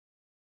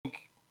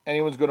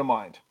anyone's going to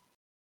mind.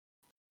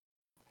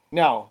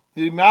 Now,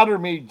 the matter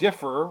may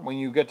differ when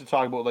you get to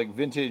talk about like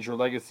vintage or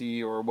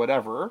legacy or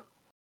whatever,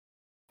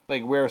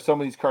 like where some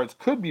of these cards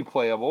could be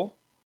playable.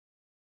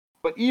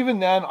 But even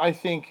then, I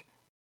think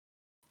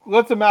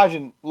let's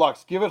imagine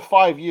Lux, give it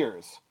 5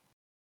 years.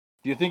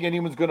 Do you think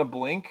anyone's going to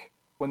blink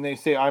when they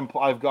say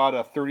I've got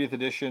a 30th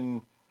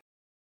edition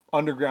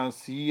Underground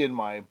Sea in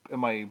my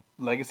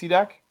legacy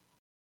deck?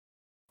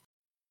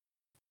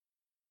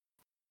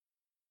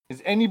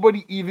 Is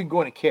anybody even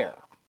going to care?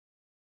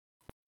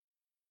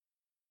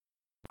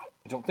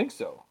 I don't think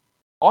so.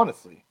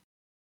 Honestly.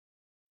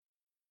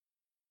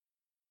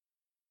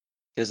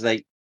 Because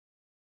like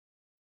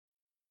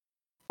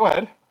Go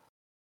ahead.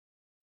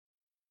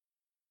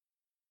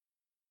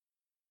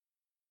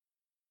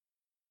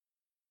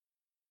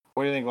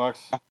 What do you think, Lex?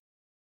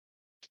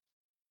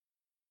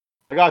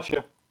 I got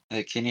you.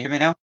 Can you hear me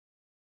now?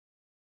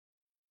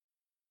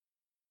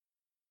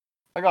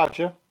 I got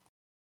you.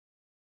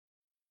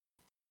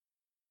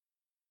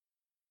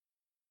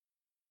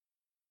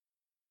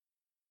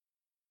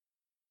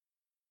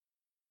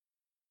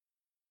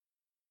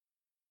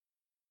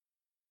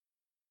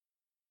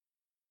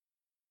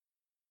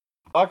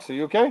 Lex, are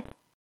you okay?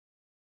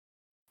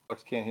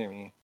 Lex can't hear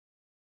me.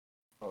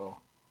 Oh.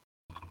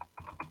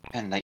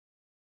 And like,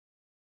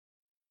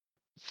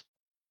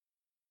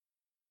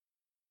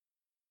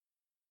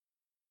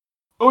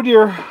 Oh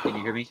dear. can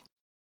you hear me?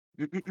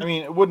 I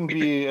mean, it wouldn't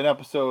be an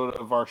episode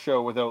of our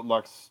show without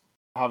Lex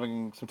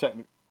having some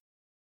technical.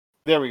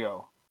 There we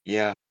go.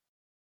 Yeah.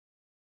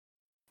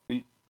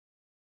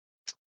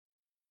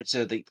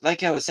 So,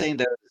 like I was saying,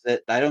 though, is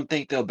that I don't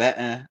think they'll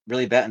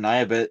really bat an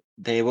eye, but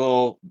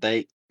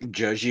they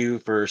judge you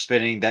for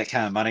spending that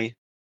kind of money.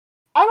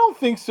 I don't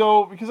think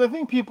so, because I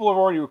think people have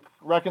already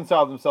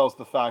reconciled themselves to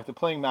the fact that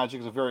playing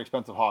Magic is a very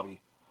expensive hobby.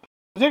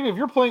 Particularly if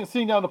you're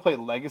sitting down to play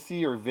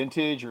Legacy or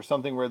Vintage or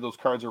something where those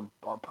cards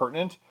are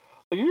pertinent.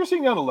 Like if you're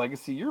sitting down to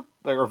Legacy,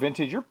 or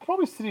Vintage, you're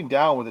probably sitting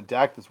down with a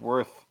deck that's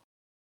worth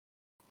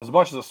as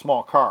much as a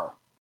small car,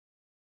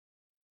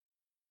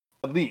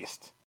 at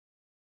least.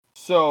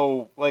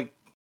 So like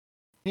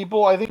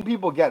I think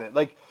people get it.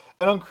 Like,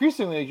 and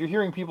increasingly, you're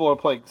hearing people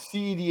play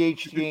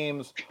CEDH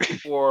games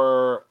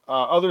or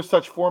other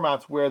such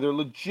formats where they're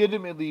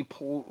legitimately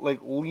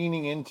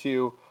leaning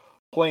into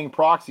playing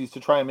proxies to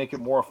try and make it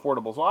more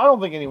affordable. So I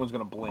don't think anyone's going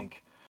to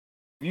blink.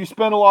 If you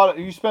spend a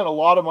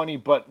lot of money,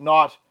 but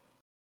not,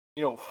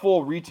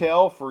 full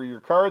retail for your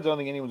cards, I don't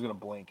think anyone's going to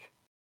blink,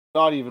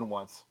 not even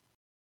once.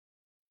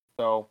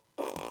 So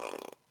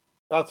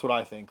that's what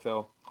I think,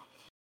 though.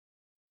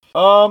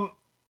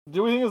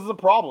 Do we think this is a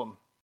problem?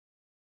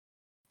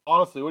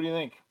 Honestly, what do you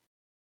think?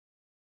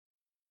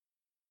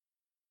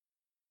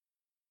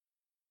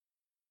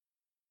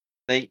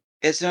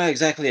 It's not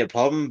exactly a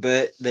problem,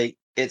 but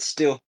it's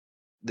still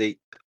they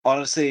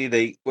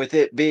honestly with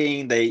it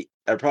being a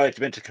product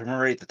meant to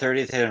commemorate the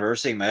 30th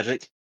anniversary of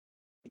Magic,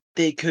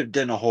 they could have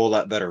done a whole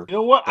lot better. You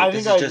know what? I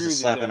This think is I just agree a with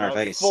you slap in there. our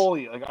face.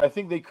 Fully. I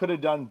think they could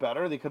have done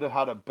better. They could have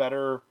had a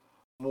better,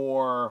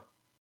 more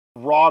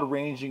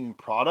broad-ranging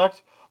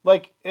product.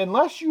 Like,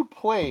 unless you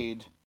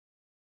played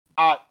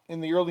in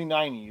the early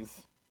 '90s,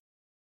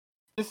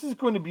 this is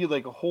going to be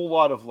like a whole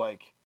lot of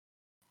like,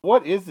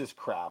 what is this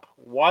crap?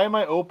 Why am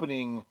I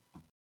opening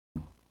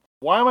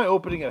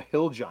a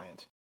Hill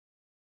Giant?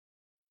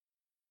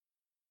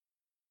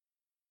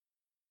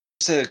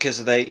 So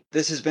because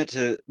this is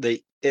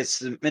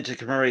it's meant to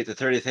commemorate the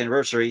 30th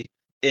anniversary,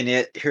 and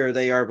yet here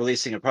they are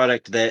releasing a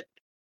product that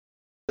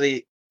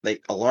really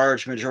like a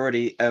large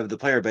majority of the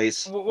player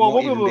base Well, won't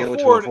won't be even able be to able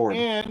to afford, afford.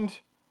 and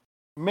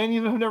many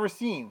of them have never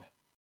seen,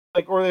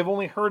 or they've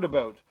only heard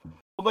about.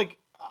 Like,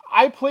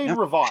 I played Yep.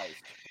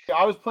 Revised.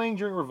 I was playing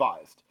during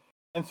Revised,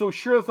 and so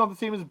sure, it's not the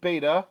same as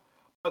Beta,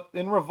 but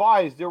in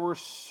Revised there were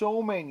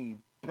so many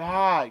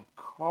bad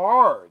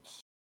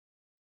cards.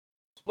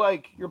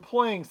 Like you're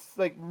playing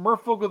like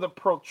Merfolk of the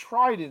Pearl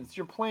Tridents.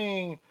 You're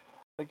playing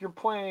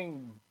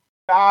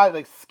bad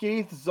like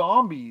Scathed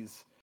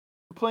Zombies.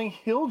 You're playing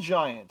Hill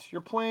Giant. You're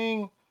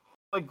playing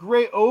like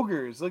Grey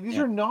Ogres. Like these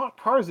Yeah. are not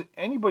cards that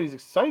anybody's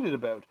excited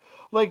about.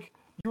 Like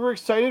you were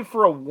excited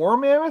for a War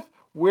Mammoth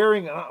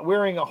wearing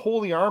a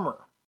Holy Armor,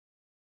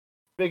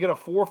 making a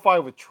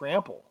 4/5 with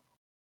Trample.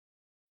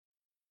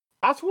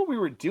 That's what we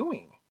were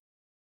doing.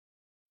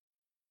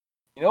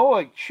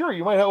 Like sure,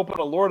 you might open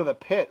a Lord of the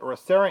Pit or a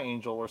Sarah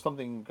Angel or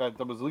something that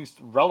was at least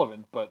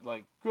relevant, but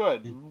like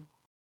good.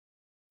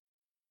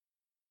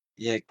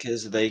 Yeah,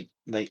 because like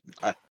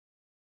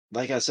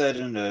I said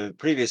in the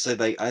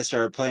previously, I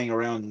started playing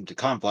around the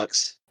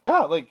complex.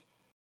 Yeah, like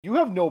you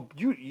have no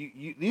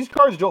you these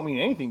cards don't mean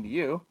anything to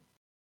you,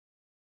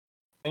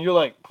 and you're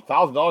like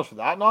 $1,000 for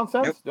that Nope.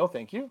 nonsense? No,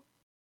 thank you.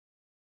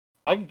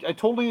 I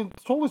totally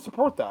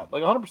support that,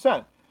 like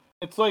 100%.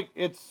 It's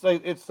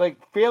like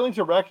failing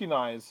to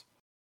recognize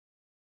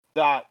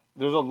that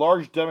there's a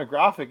large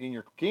demographic in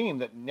your game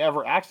that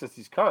never access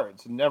these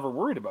cards and never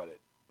worried about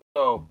it.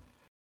 So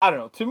I don't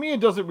know. To me,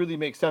 it doesn't really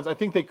make sense. I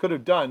think they could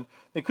have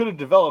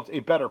developed a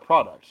better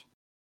product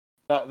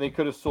that they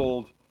could have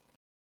sold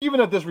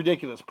even at this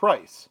ridiculous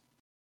price,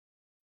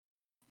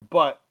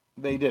 but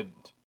they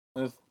didn't.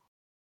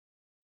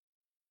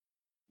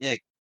 Yeah,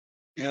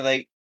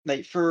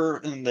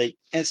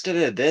 instead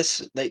of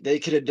this, they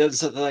could have done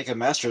something like a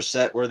master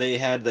set where they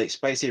had like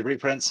spicy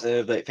reprints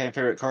of like fan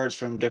favorite cards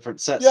from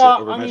different sets Yeah,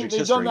 over I mean Magic's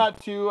they've done history.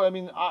 that too. I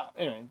mean,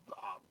 anyway,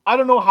 I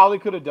don't know how they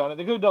could have done it.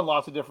 They could have done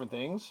lots of different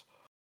things.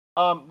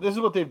 This is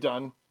what they've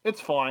done.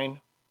 It's fine.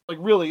 Like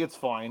really, it's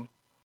fine,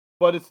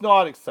 but it's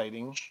not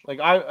exciting.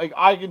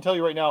 I can tell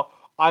you right now,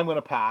 I'm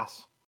gonna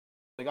pass.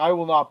 Like I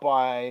will not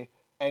buy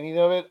any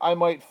of it. I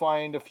might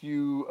find a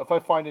few if I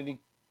find any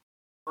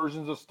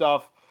versions of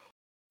stuff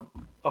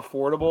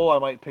affordable. I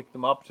might pick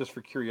them up just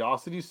for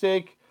curiosity's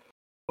sake.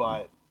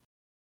 But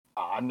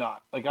I'm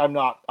not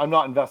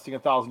investing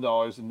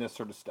 $1,000 in this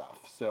sort of stuff.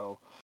 So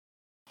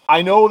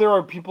I know there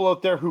are people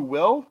out there who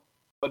will,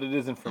 but it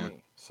isn't for Yeah.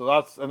 me. So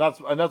that's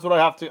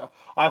what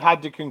I've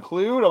had to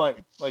conclude.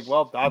 I'm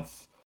well,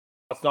 that's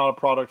not a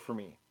product for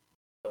me.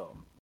 So,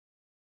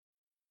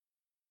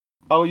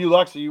 how about you,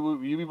 Lex? You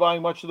be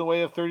buying much in the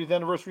way of 30th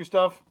anniversary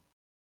stuff?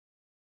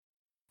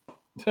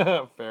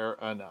 Fair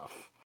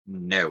enough.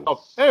 No.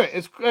 Oh, anyway,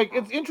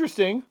 it's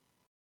interesting.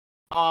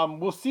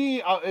 We'll see.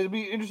 It'll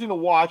be interesting to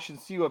watch and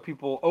see what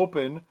people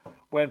open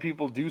when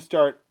people do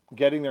start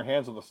getting their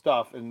hands on the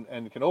stuff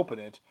and can open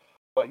it.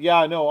 But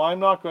yeah, no, I'm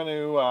not going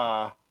to.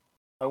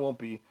 I won't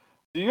be.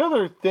 The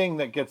other thing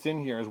that gets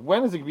in here is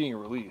when is it being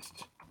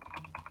released?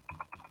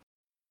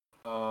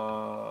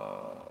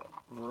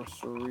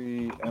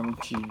 Anniversary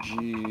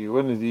MTG.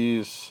 When are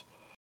these?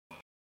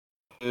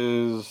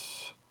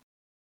 Is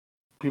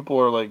people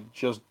are like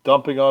just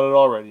dumping on it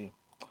already.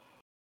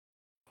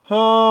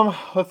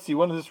 Let's see.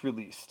 When is this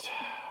released?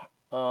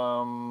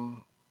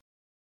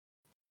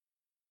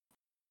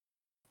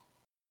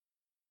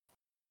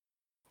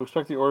 We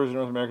expect the orders in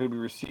North America to be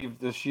received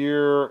this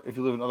year. If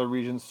you live in other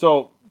regions,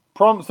 so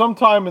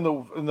sometime in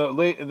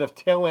the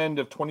tail end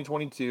of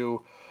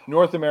 2022,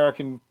 North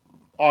American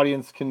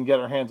audience can get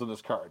their hands on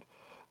this card.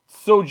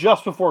 So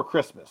just before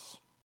Christmas,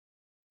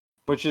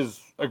 which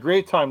is a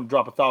great time to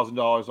drop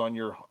 $1,000 on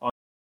your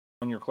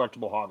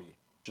collectible hobby.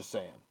 Just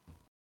saying.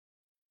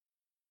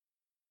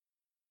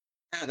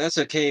 Yeah, that's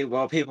okay.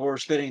 While people were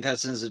spending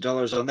thousands of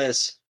dollars on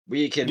this,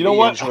 we can You know be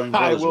what? enjoying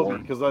I Brothers will be War.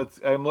 because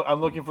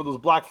I'm looking for those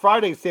Black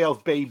Friday sales,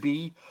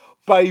 baby,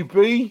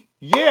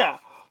 yeah.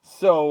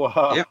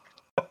 So Yep.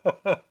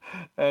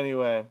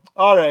 anyway,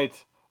 all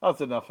right,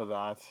 that's enough of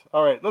that.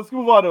 All right, let's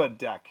move on to a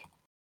deck.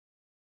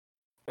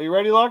 Are you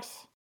ready,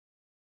 Lux?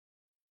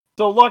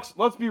 So Lux,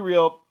 let's be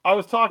real. I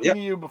was talking Yep.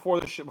 to you before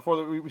we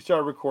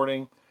started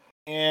recording,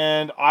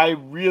 and I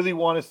really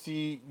want to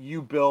see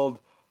you build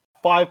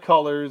 5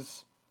 color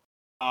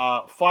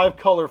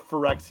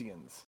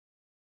Phyrexians,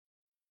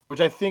 which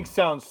I think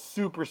sounds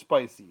super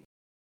spicy.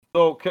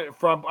 So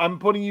I'm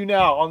putting you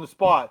now on the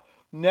spot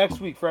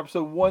next week for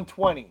episode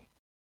 120.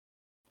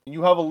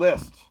 You have a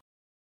list.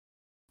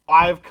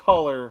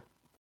 5-color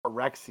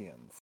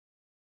Phyrexians.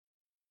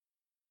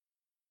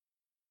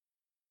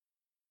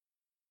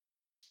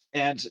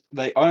 And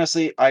like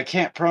honestly, I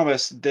can't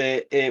promise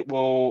that it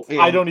will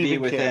I don't be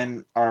even care.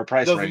 within our It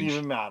price doesn't range.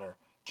 even matter.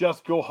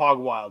 Just go hog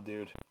wild,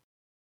 dude.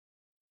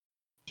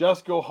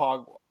 Just go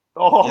hog.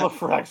 All the Yep.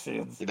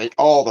 Phyrexians.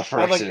 All the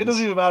And it doesn't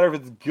fractions. even matter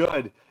if it's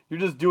good. You're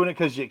just doing it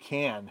because you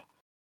can.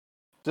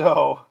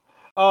 So,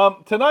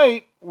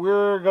 tonight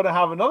we're gonna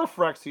have another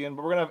Phyrexian,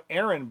 but we're gonna have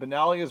Aron,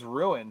 Benalia's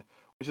Ruin,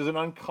 which is an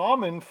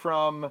uncommon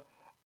from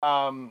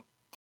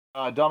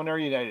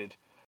Dominaria United.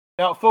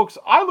 Now, folks,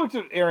 I looked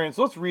at Aron,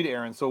 so let's read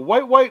Aron. So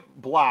white,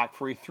 black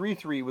for a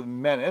 3/3 with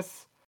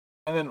menace,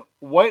 and then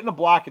white and a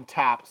black and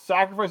tap.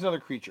 Sacrifice another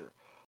creature.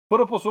 Put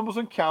a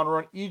 +1/+1 counter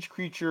on each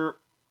creature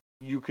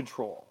you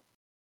control.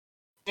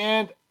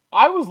 And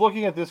I was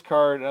looking at this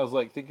card and I was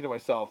like thinking to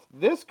myself,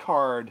 this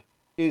card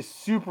is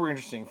super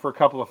interesting for a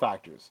couple of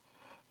factors.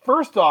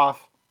 First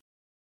off,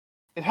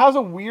 it has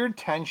a weird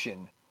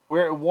tension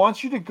where it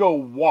wants you to go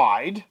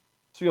wide,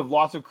 so you have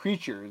lots of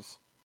creatures,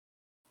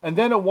 and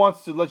then it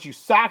wants to let you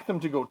sack them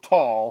to go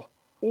tall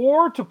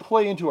or to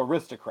play into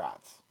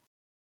aristocrats,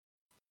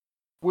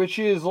 which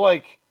is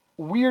like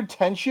weird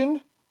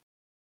tension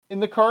in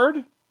the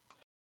card.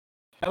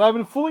 And I've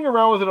been fooling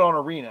around with it on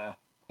Arena,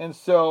 and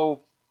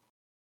so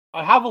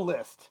I have a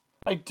list.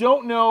 I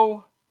don't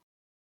know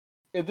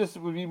if this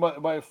would be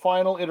my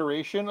final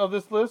iteration of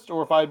this list,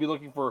 or if I'd be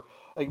looking for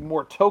like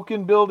more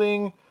token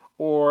building,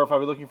 or if I'd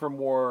be looking for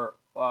more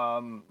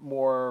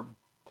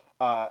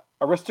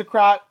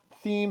aristocrat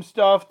theme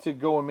stuff to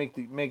go and make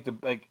the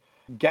like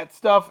get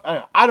stuff.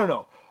 I don't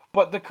know,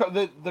 but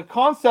the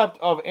concept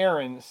of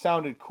Aron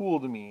sounded cool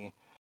to me,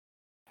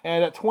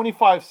 and at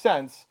 25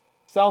 cents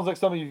sounds like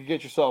something you could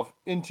get yourself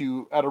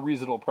into at a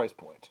reasonable price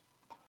point.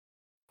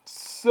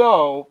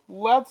 So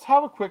let's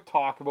have a quick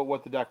talk about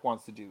what the deck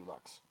wants to do,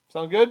 Lex.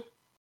 Sound good?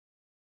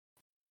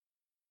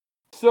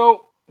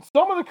 So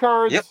some of the Yep.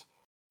 cards,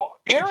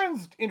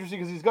 Aron's interesting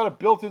because he's got a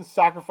built-in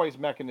sacrifice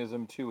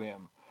mechanism to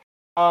him.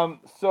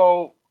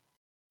 So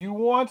you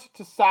want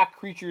to sack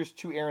creatures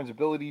to Aron's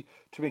ability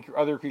to make your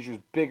other creatures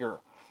bigger.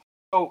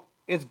 So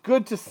it's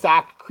good to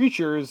sack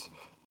creatures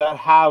that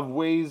have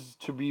ways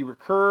to be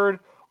recurred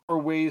or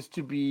ways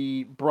to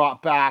be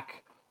brought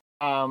back,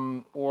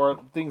 or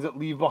things that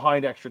leave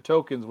behind extra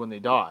tokens when they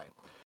die.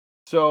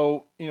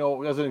 So,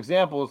 as an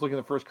example, let's look at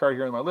the first card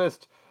here on my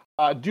list.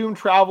 Doom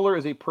Traveler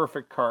is a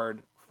perfect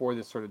card for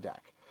this sort of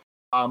deck.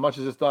 Much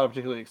as it's not a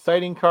particularly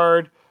exciting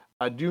card,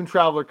 Doom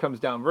Traveler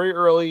comes down very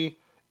early.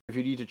 If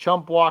you need to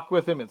chump block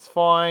with him, it's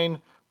fine.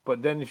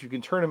 But then if you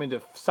can turn him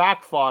into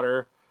sack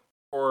fodder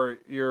for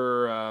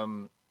your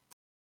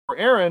for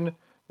Aron,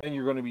 then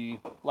you're going to be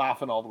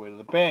laughing all the way to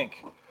the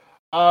bank.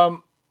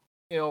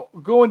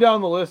 Going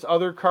down the list,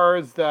 other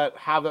cards that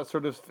have that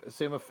sort of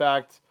same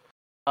effect.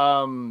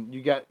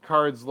 You get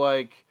cards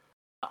like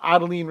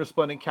Adeline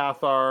Resplendent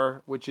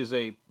Cathar, which is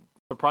a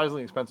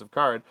surprisingly expensive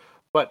card,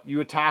 But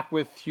you attack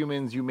with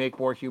humans, you make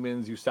more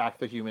humans, you sack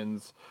the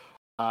humans,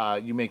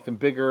 you make them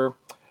bigger.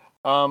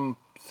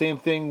 Same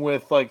thing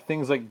with like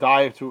things like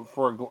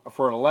for an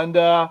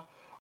Alenda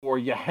or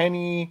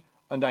Yaheni,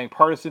 Undying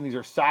Partisan. These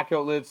are sack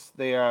outlets.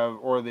 They are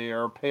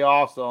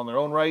payoffs on their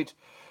own right.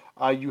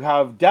 You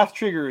have death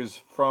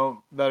triggers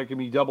from that can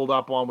be doubled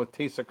up on with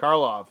Tesa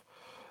Karlov.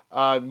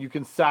 You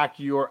can sack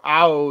your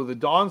Ao, the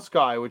Dawn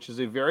Sky, which is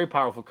a very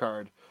powerful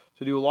card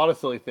to do a lot of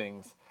silly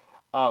things.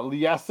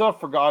 Liesa,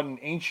 Forgotten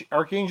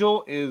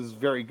Archangel, is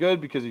very good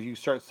because if you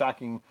start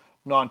sacking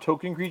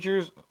non-token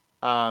creatures,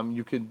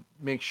 you could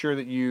make sure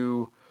that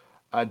you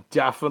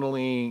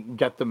definitely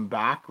get them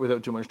back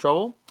without too much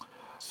trouble.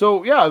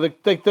 So yeah,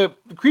 the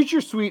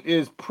creature suite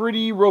is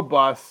pretty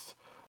robust.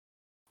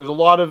 There's a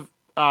lot of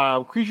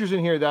creatures in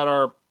here that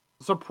are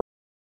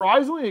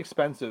surprisingly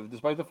expensive,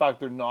 despite the fact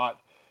they're not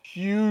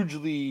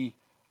hugely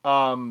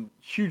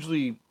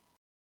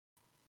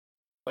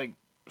like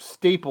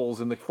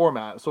staples in the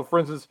format. So, for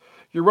instance,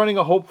 you're running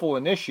a Hopeful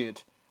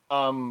Initiate,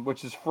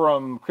 which is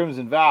from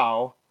Crimson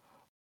Vow,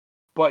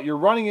 but you're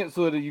running it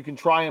so that you can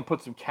try and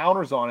put some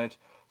counters on it,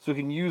 so you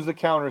can use the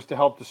counters to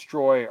help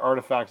destroy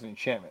artifacts and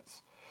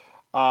enchantments.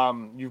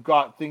 You've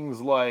got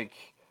things like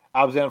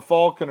Abzan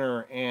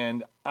Falconer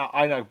and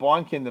Einak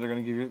Bonkin that are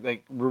going to give you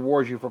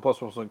reward you for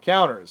 +1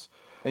 encounters.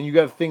 And you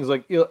got things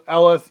like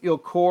Ellis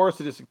Ilkor,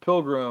 Sadistic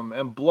Pilgrim,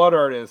 and Blood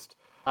Artist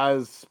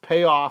as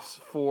payoffs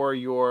for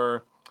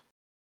your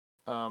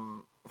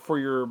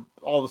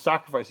all the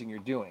sacrificing you're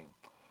doing.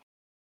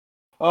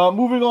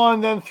 Moving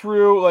on then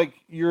through like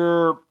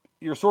your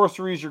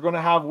sorceries, you're going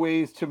to have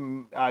ways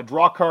to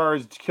draw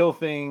cards, to kill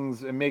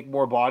things, and make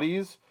more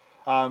bodies.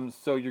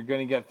 So you're going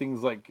to get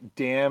things like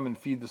Dam and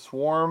Feed the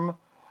Swarm.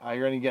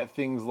 You're going to get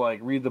things like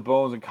Read the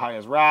Bones and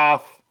Kaya's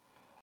Wrath.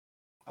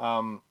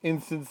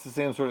 Instants, the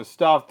same sort of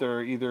stuff.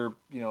 They're either,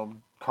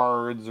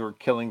 cards or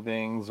killing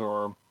things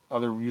or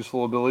other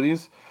useful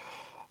abilities.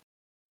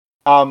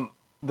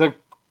 The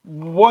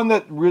one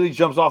that really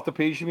jumps off the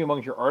page to me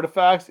among your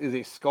artifacts is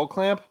a Skull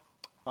Clamp,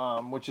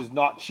 which is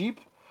not cheap.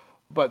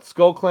 But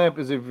Skull Clamp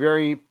is a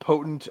very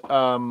potent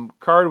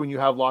card when you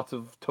have lots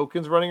of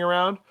tokens running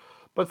around.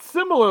 But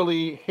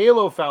similarly,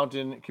 Halo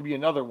Fountain could be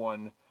another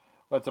one.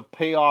 That's a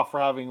payoff for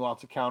having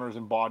lots of counters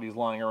and bodies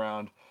lying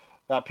around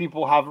that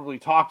people haven't really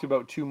talked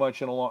about too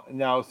much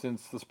now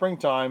since the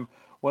springtime,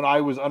 when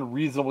I was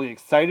unreasonably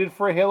excited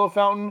for a Halo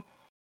Fountain.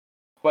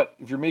 But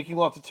if you're making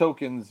lots of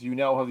tokens, you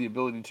now have the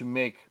ability to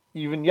make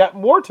even yet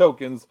more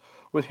tokens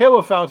with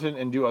Halo Fountain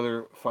and do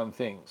other fun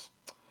things.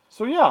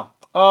 So yeah,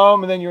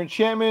 and then your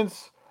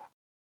enchantments.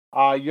 You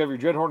have your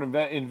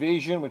Dreadhorde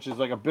Invasion, which is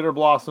like a Bitter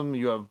Blossom.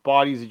 You have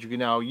bodies that you can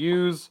now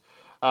use.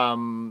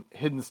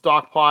 Hidden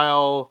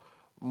Stockpile,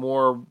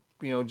 more,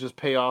 just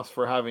payoffs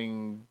for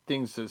having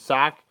things to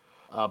sack.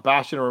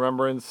 Bastion of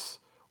Remembrance,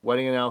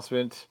 Wedding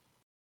Announcement.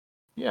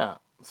 Yeah.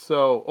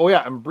 So,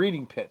 and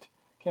Breeding Pit.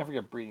 Can't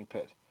forget Breeding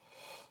Pit.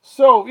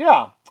 So,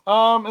 yeah.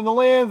 And the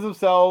lands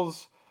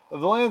themselves, the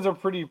lands are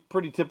pretty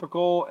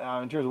typical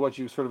in terms of what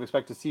you sort of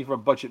expect to see from a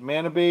budget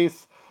mana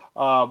base.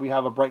 We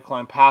have a Bright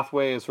Climb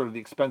Pathway as sort of the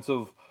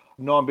expensive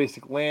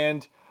non-basic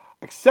land,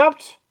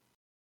 except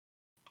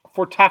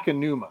for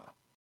Takenuma.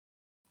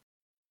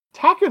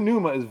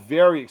 Takenuma is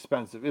very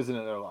expensive, isn't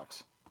it, there,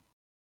 Lux?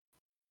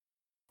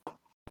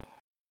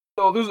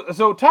 So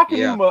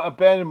Takenuma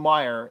Abandoned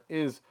Mire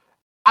is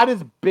at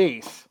its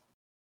base.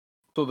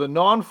 So the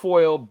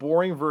non-foil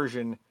boring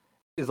version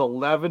is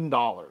 $11.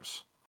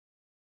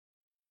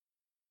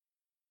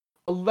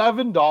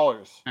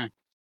 $11.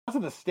 That's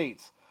in the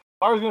States.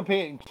 If I was going to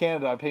pay it in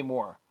Canada, I'd pay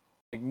more.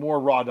 Like more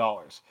raw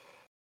dollars.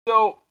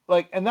 So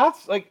and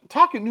that's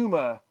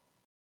Takenuma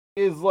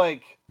is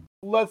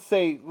let's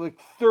say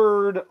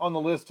third on the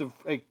list of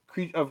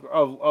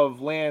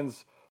of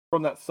lands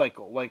from that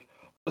cycle. Like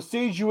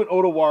Seiju and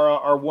Odawara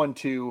are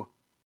 1-2,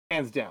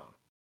 hands down.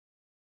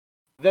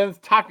 Then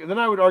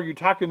I would argue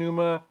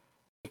Takenuma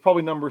is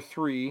probably number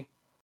 3.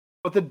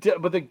 But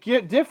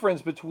the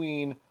difference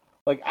between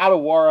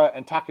Adawara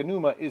and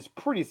Takenuma is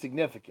pretty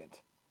significant.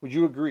 Would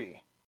you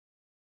agree?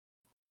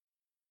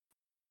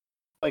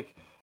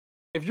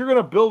 If you're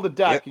gonna build a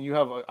deck and you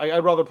have,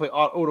 I'd rather play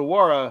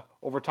Odawara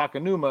over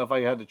Takenuma if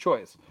I had the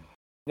choice.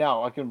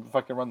 Now if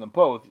I can run them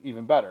both,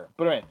 even better.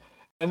 But anyway,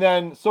 and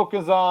then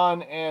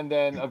Sokazan and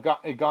then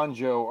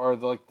Iganjo are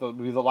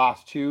the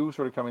last two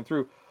sort of coming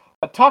through.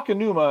 But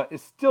Takenuma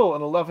is still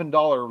an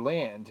 $11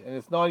 land, and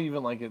it's not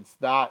even it's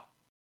that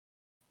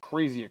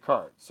crazy a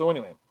card. So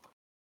anyway,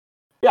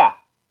 yeah.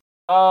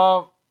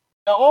 Now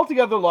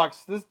altogether,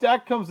 Lux, this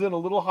deck comes in a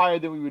little higher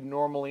than we would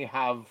normally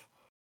have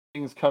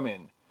things come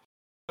in.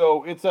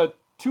 So it's a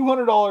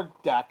 $200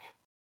 deck,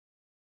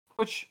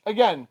 which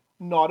again,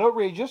 not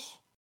outrageous,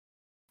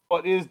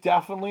 but is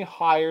definitely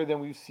higher than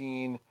we've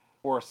seen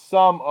for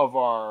some of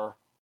our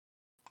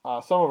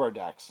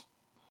decks.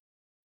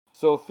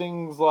 So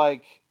things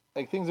like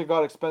things that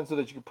got expensive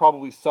that you could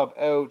probably sub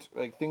out,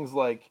 like things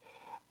like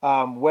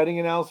Wedding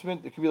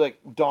Announcement. It could be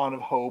Dawn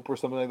of Hope or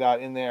something like that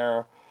in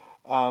there.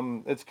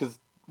 It's because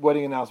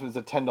Wedding Announcement is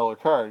a $10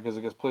 card because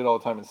it gets played all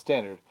the time in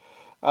Standard.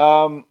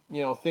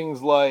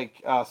 Things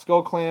like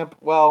Skull Clamp.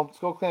 Well,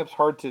 Skull Clamp's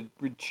hard to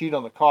cheat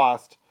on the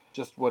cost,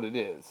 just what it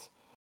is.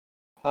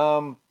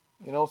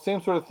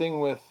 Same sort of thing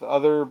with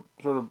other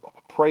sort of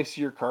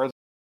pricier cards.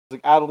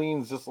 Like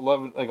Adeline's just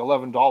 $11.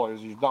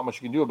 There's not much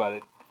you can do about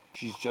it.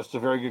 She's just a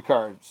very good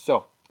card.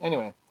 So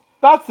anyway,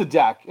 that's the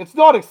deck. It's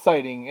not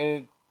exciting,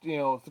 and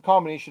it's a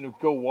combination of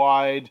go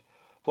wide,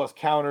 plus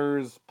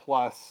counters,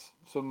 plus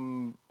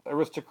some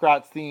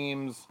aristocrats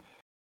themes,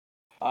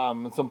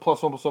 and some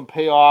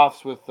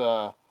payoffs with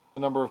a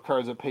number of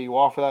cards that pay you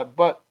off for that.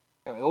 But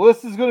anyway, the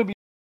list is going to be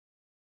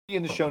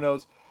in the show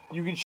notes.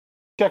 You can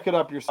check it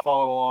up yourself,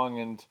 follow along,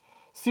 and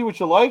see what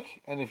you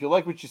like. And if you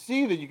like what you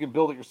see, then you can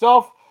build it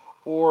yourself,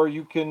 or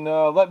you can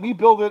let me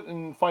build it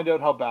and find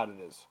out how bad it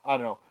is. I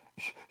don't know.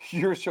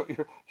 Your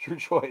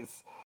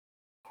choice.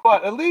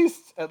 But at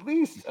least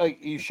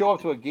you show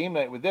up to a game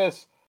night with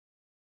this,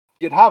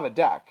 you'd have a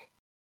deck,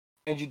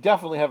 and you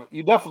definitely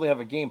have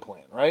a game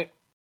plan, right?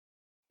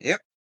 Yep.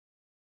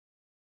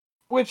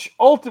 Which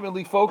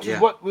ultimately, folks, is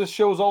what this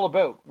show is all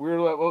about. We're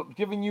about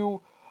giving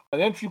you an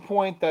entry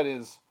point that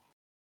is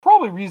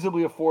probably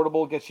reasonably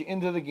affordable, gets you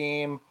into the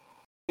game,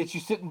 gets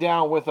you sitting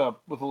down with a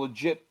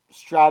legit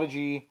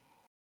strategy,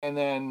 and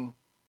then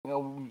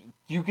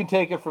you can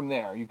take it from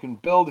there. You can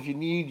build if you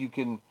need. You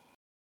can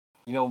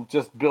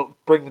just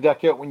break the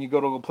deck out when you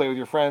go play with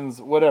your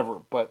friends, whatever.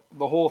 But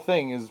the whole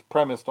thing is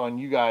premised on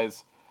you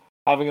guys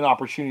having an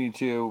opportunity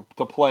to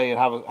play and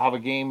have a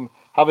game,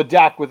 have a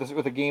deck with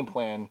a game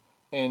plan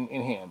in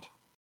hand.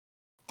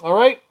 All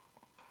right.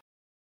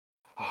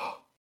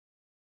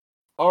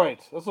 All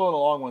right. That's a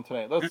long one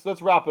tonight.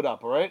 Let's wrap it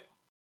up. All right.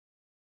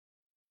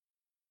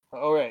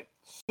 All right.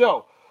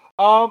 So,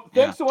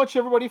 thanks so much,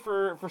 everybody,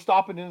 for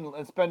stopping in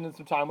and spending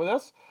some time with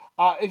us.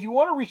 If you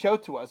want to reach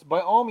out to us, by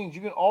all means,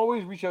 you can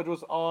always reach out to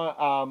us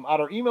on at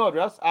our email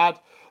address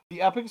at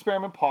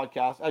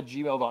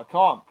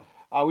theepicexperimentpodcast@gmail.com.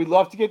 We'd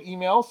love to get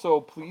emails,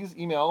 so please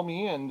email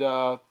me and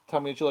tell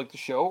me that you liked the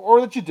show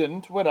or that you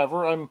didn't.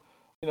 Whatever. I'm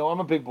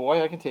a big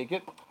boy. I can take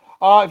it.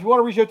 If you want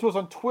to reach out to us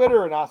on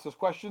Twitter and ask us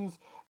questions,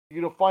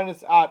 you can find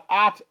us at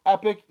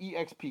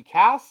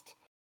epicexpcast.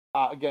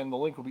 Again, the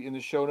link will be in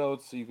the show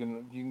notes, so you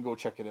can go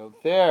check it out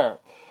there.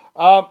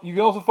 You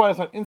can also find us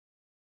on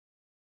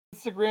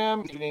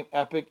Instagram, username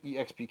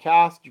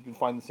epicexpcast. You can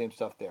find the same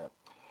stuff there.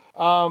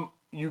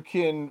 You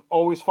can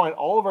always find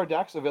all of our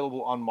decks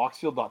available on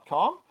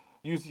moxfield.com.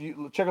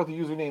 Check out the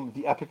username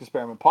The Epic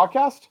Experiment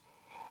Podcast.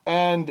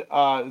 And you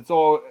can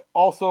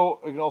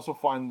also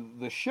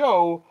find the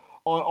show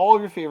on all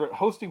of your favorite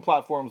hosting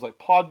platforms like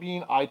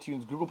Podbean,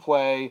 iTunes, Google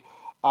Play.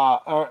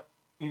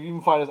 You can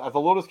even find us at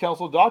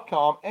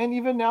thelotuscouncil.com and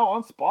even now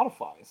on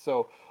Spotify.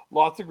 So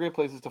lots of great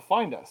places to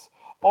find us.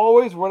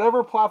 Always,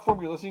 whatever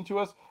platform you're listening to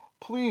us,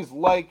 please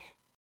like,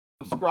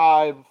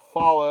 subscribe,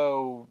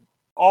 follow,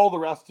 all the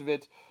rest of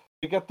it.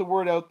 To get the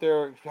word out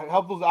there,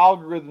 help those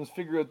algorithms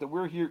figure out that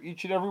we're here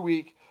each and every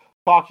week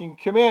talking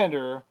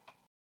Commander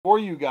for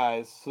you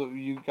guys, so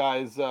you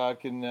guys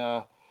can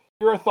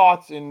hear our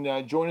thoughts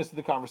and join us in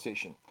the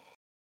conversation.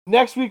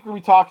 Next week, we'll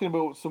be talking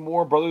about some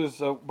more Brothers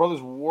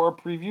War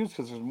previews,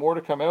 because there's more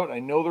to come out. I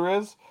know there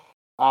is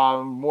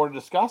more to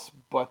discuss.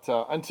 But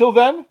until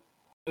then,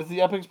 this is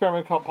the Epic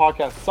Experiment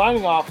Podcast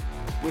signing off,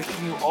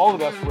 wishing you all the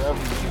best wherever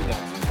you do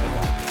next.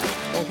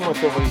 Thanks so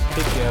much, everybody.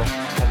 Take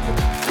care.